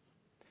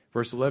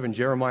 Verse 11,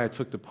 Jeremiah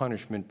took the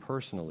punishment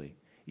personally,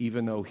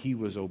 even though he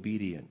was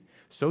obedient.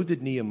 So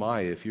did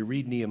Nehemiah. If you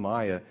read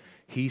Nehemiah,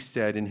 he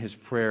said in his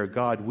prayer,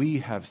 God, we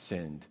have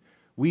sinned.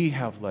 We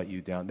have let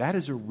you down. That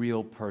is a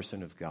real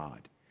person of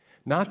God.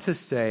 Not to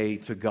say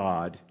to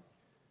God,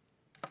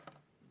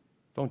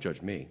 don't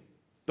judge me.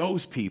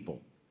 Those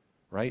people,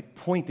 right?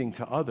 Pointing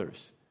to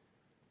others.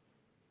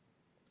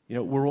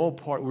 We're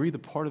either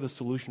part of the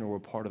solution or we're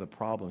part of the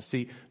problem.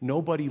 See,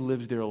 nobody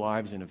lives their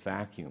lives in a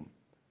vacuum.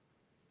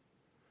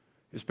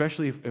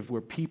 Especially if we're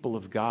people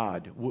of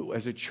God.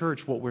 As a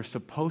church, what we're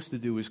supposed to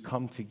do is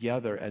come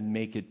together and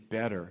make it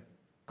better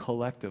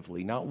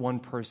collectively. Not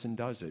one person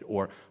does it,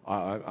 or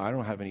I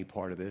don't have any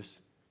part of this.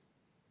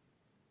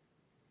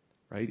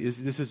 Right?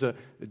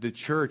 The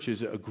church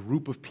is a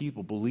group of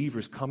people,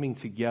 believers coming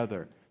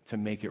together to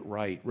make it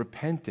right,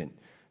 repentant.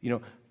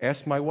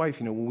 Ask my wife,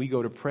 when we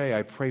go to pray,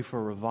 I pray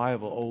for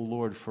revival. Oh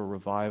Lord, for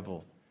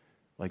revival,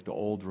 like the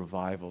old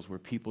revivals where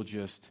people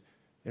just,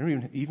 they're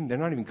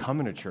not even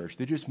coming to church.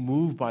 They're just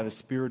moved by the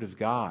Spirit of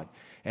God,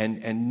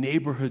 and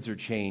neighborhoods are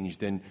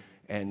changed,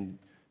 and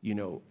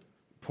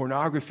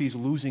pornography is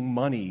losing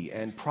money,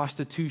 and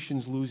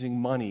prostitution's losing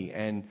money,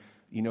 and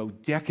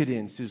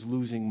decadence is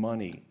losing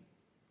money,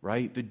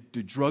 right?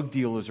 The drug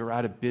dealers are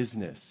out of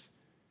business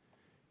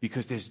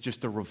because there's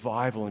just a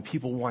revival, and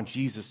people want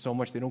Jesus so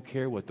much they don't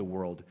care what the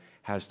world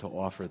has to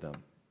offer them.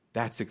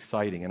 That's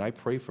exciting, and I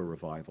pray for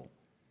revival,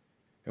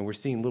 and we're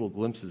seeing little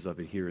glimpses of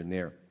it here and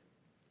there.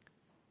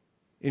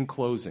 In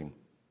closing,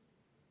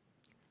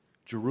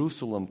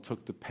 Jerusalem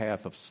took the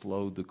path of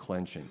slow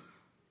declension,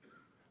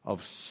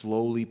 of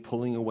slowly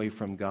pulling away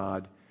from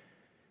God,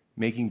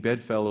 making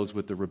bedfellows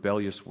with the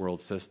rebellious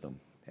world system.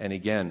 And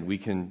again, we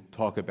can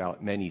talk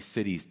about many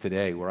cities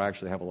today where I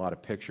actually have a lot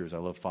of pictures. I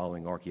love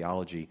following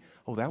archaeology.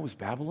 Oh, that was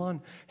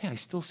Babylon? Hey, I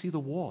still see the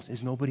walls.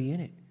 There's nobody in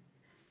it.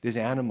 There's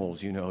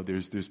animals,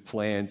 there's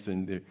plants,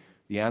 and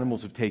the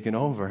animals have taken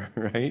over,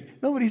 right?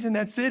 Nobody's in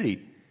that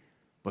city.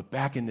 But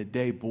back in the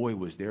day, boy,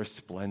 was there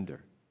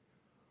splendor.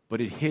 But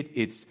it hit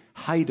its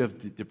height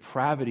of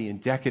depravity and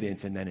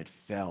decadence, and then it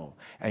fell.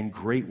 And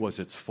great was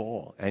its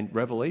fall. And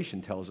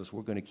Revelation tells us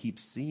we're going to keep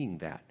seeing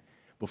that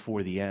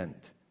before the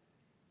end.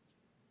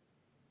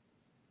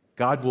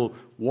 God will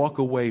walk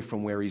away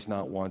from where he's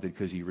not wanted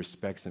because he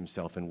respects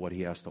himself and what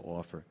he has to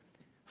offer.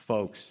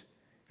 Folks,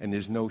 and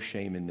there's no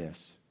shame in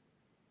this,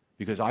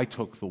 because I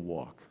took the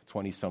walk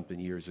 20-something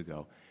years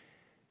ago.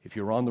 If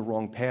you're on the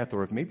wrong path,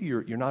 or if maybe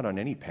you're not on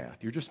any path,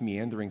 you're just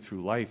meandering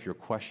through life, you're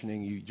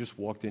questioning, you just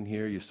walked in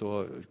here, you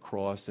saw a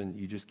cross, and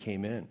you just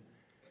came in.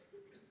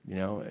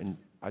 And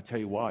I tell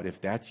you what,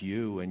 if that's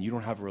you and you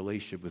don't have a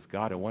relationship with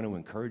God, I want to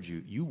encourage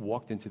you. You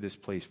walked into this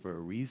place for a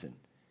reason.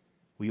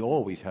 We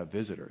always have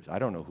visitors. I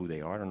don't know who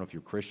they are. I don't know if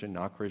you're Christian,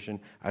 not Christian.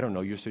 I don't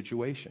know your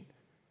situation.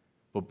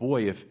 But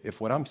boy,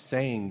 if what I'm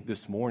saying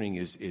this morning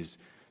is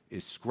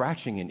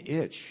scratching an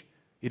itch,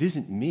 it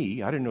isn't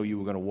me. I didn't know you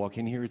were going to walk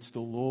in here. It's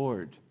the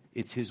Lord.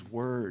 It's his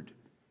word.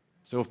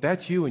 So if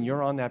that's you and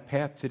you're on that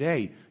path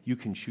today, you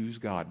can choose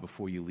God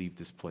before you leave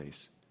this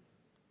place.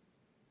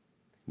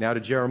 Now to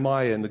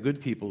Jeremiah and the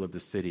good people of the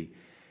city.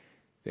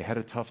 They had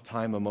a tough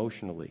time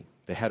emotionally.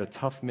 They had a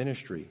tough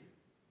ministry.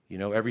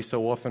 Every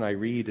so often I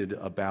read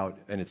about,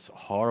 and it's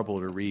horrible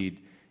to read,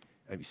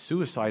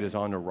 suicide is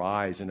on the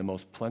rise in the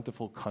most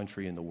plentiful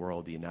country in the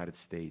world, the United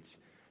States.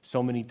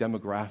 So many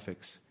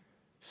demographics.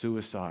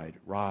 Suicide,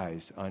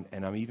 rise,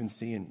 and I'm even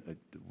seeing,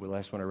 the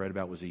last one I read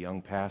about was a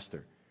young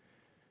pastor,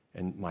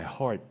 and my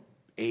heart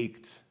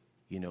ached,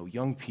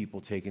 young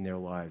people taking their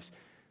lives.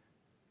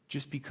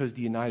 just because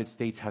the United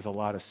States has a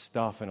lot of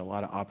stuff and a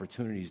lot of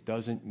opportunities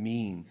doesn't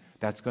mean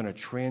that's going to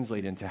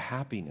translate into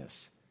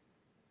happiness.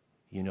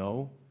 You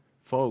know,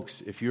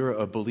 folks, if you're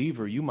a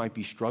believer, you might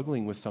be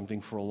struggling with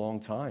something for a long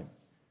time.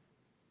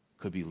 It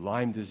could be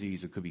Lyme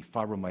disease, it could be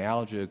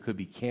fibromyalgia, it could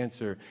be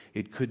cancer,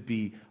 it could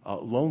be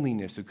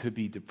loneliness, it could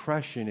be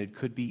depression, it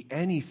could be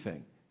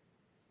anything.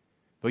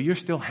 But you're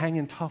still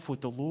hanging tough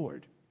with the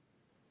Lord.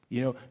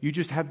 You know, you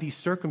just have these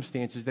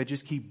circumstances that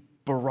just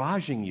keep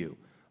barraging you,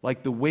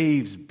 like the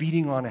waves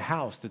beating on a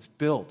house that's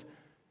built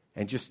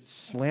and just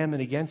slamming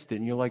against it.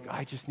 And you're like,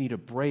 I just need a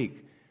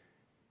break.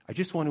 I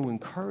just want to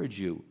encourage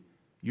you.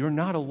 You're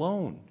not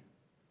alone.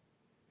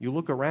 You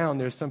look around,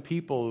 there's some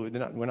people,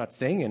 we're not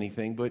saying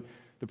anything, but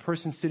the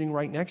person sitting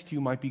right next to you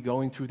might be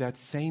going through that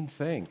same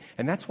thing.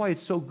 And that's why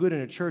it's so good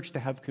in a church to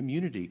have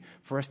community,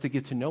 for us to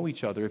get to know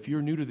each other. If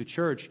you're new to the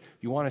church,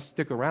 if you want to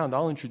stick around,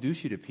 I'll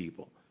introduce you to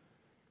people.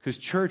 Because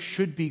church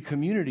should be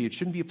community. It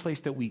shouldn't be a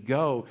place that we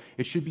go.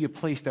 It should be a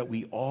place that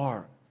we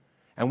are.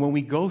 And when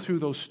we go through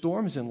those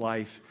storms in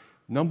life,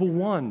 number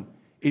one,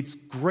 it's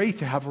great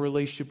to have a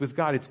relationship with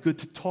God. It's good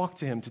to talk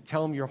to Him, to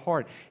tell Him your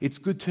heart. It's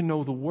good to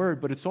know the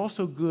Word, but it's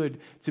also good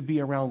to be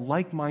around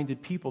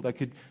like-minded people that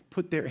could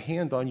put their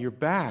hand on your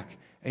back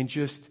and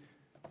just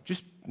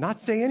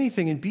not say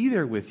anything and be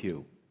there with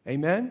you.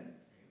 Amen?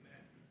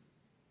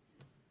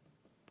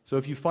 So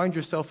if you find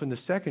yourself in the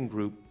second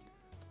group,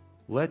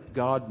 let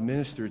God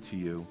minister to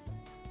you.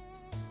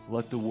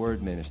 Let the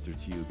Word minister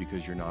to you,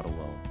 because you're not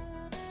alone.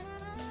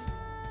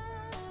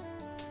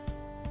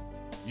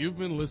 You've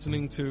been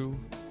listening to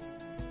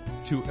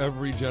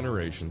Every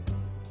Generation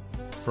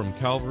from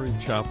Calvary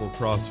Chapel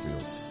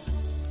Crossfields.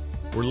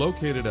 We're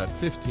located at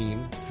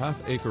 15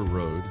 Half Acre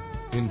Road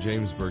in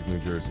Jamesburg, New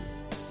Jersey.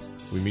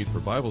 We meet for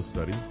Bible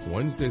study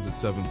Wednesdays at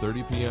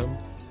 7:30 p.m.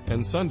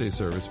 and Sunday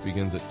service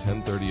begins at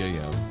 10:30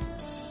 a.m.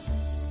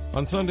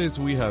 On Sundays,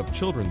 we have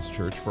children's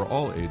church for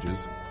all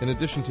ages, in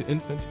addition to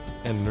infant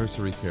and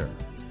nursery care.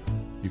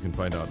 You can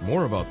find out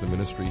more about the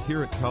ministry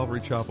here at Calvary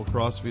Chapel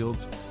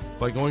Crossfields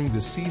by going to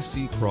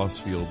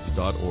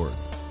cccrossfields.org.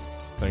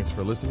 Thanks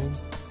for listening,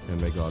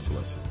 and may God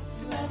bless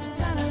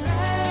you.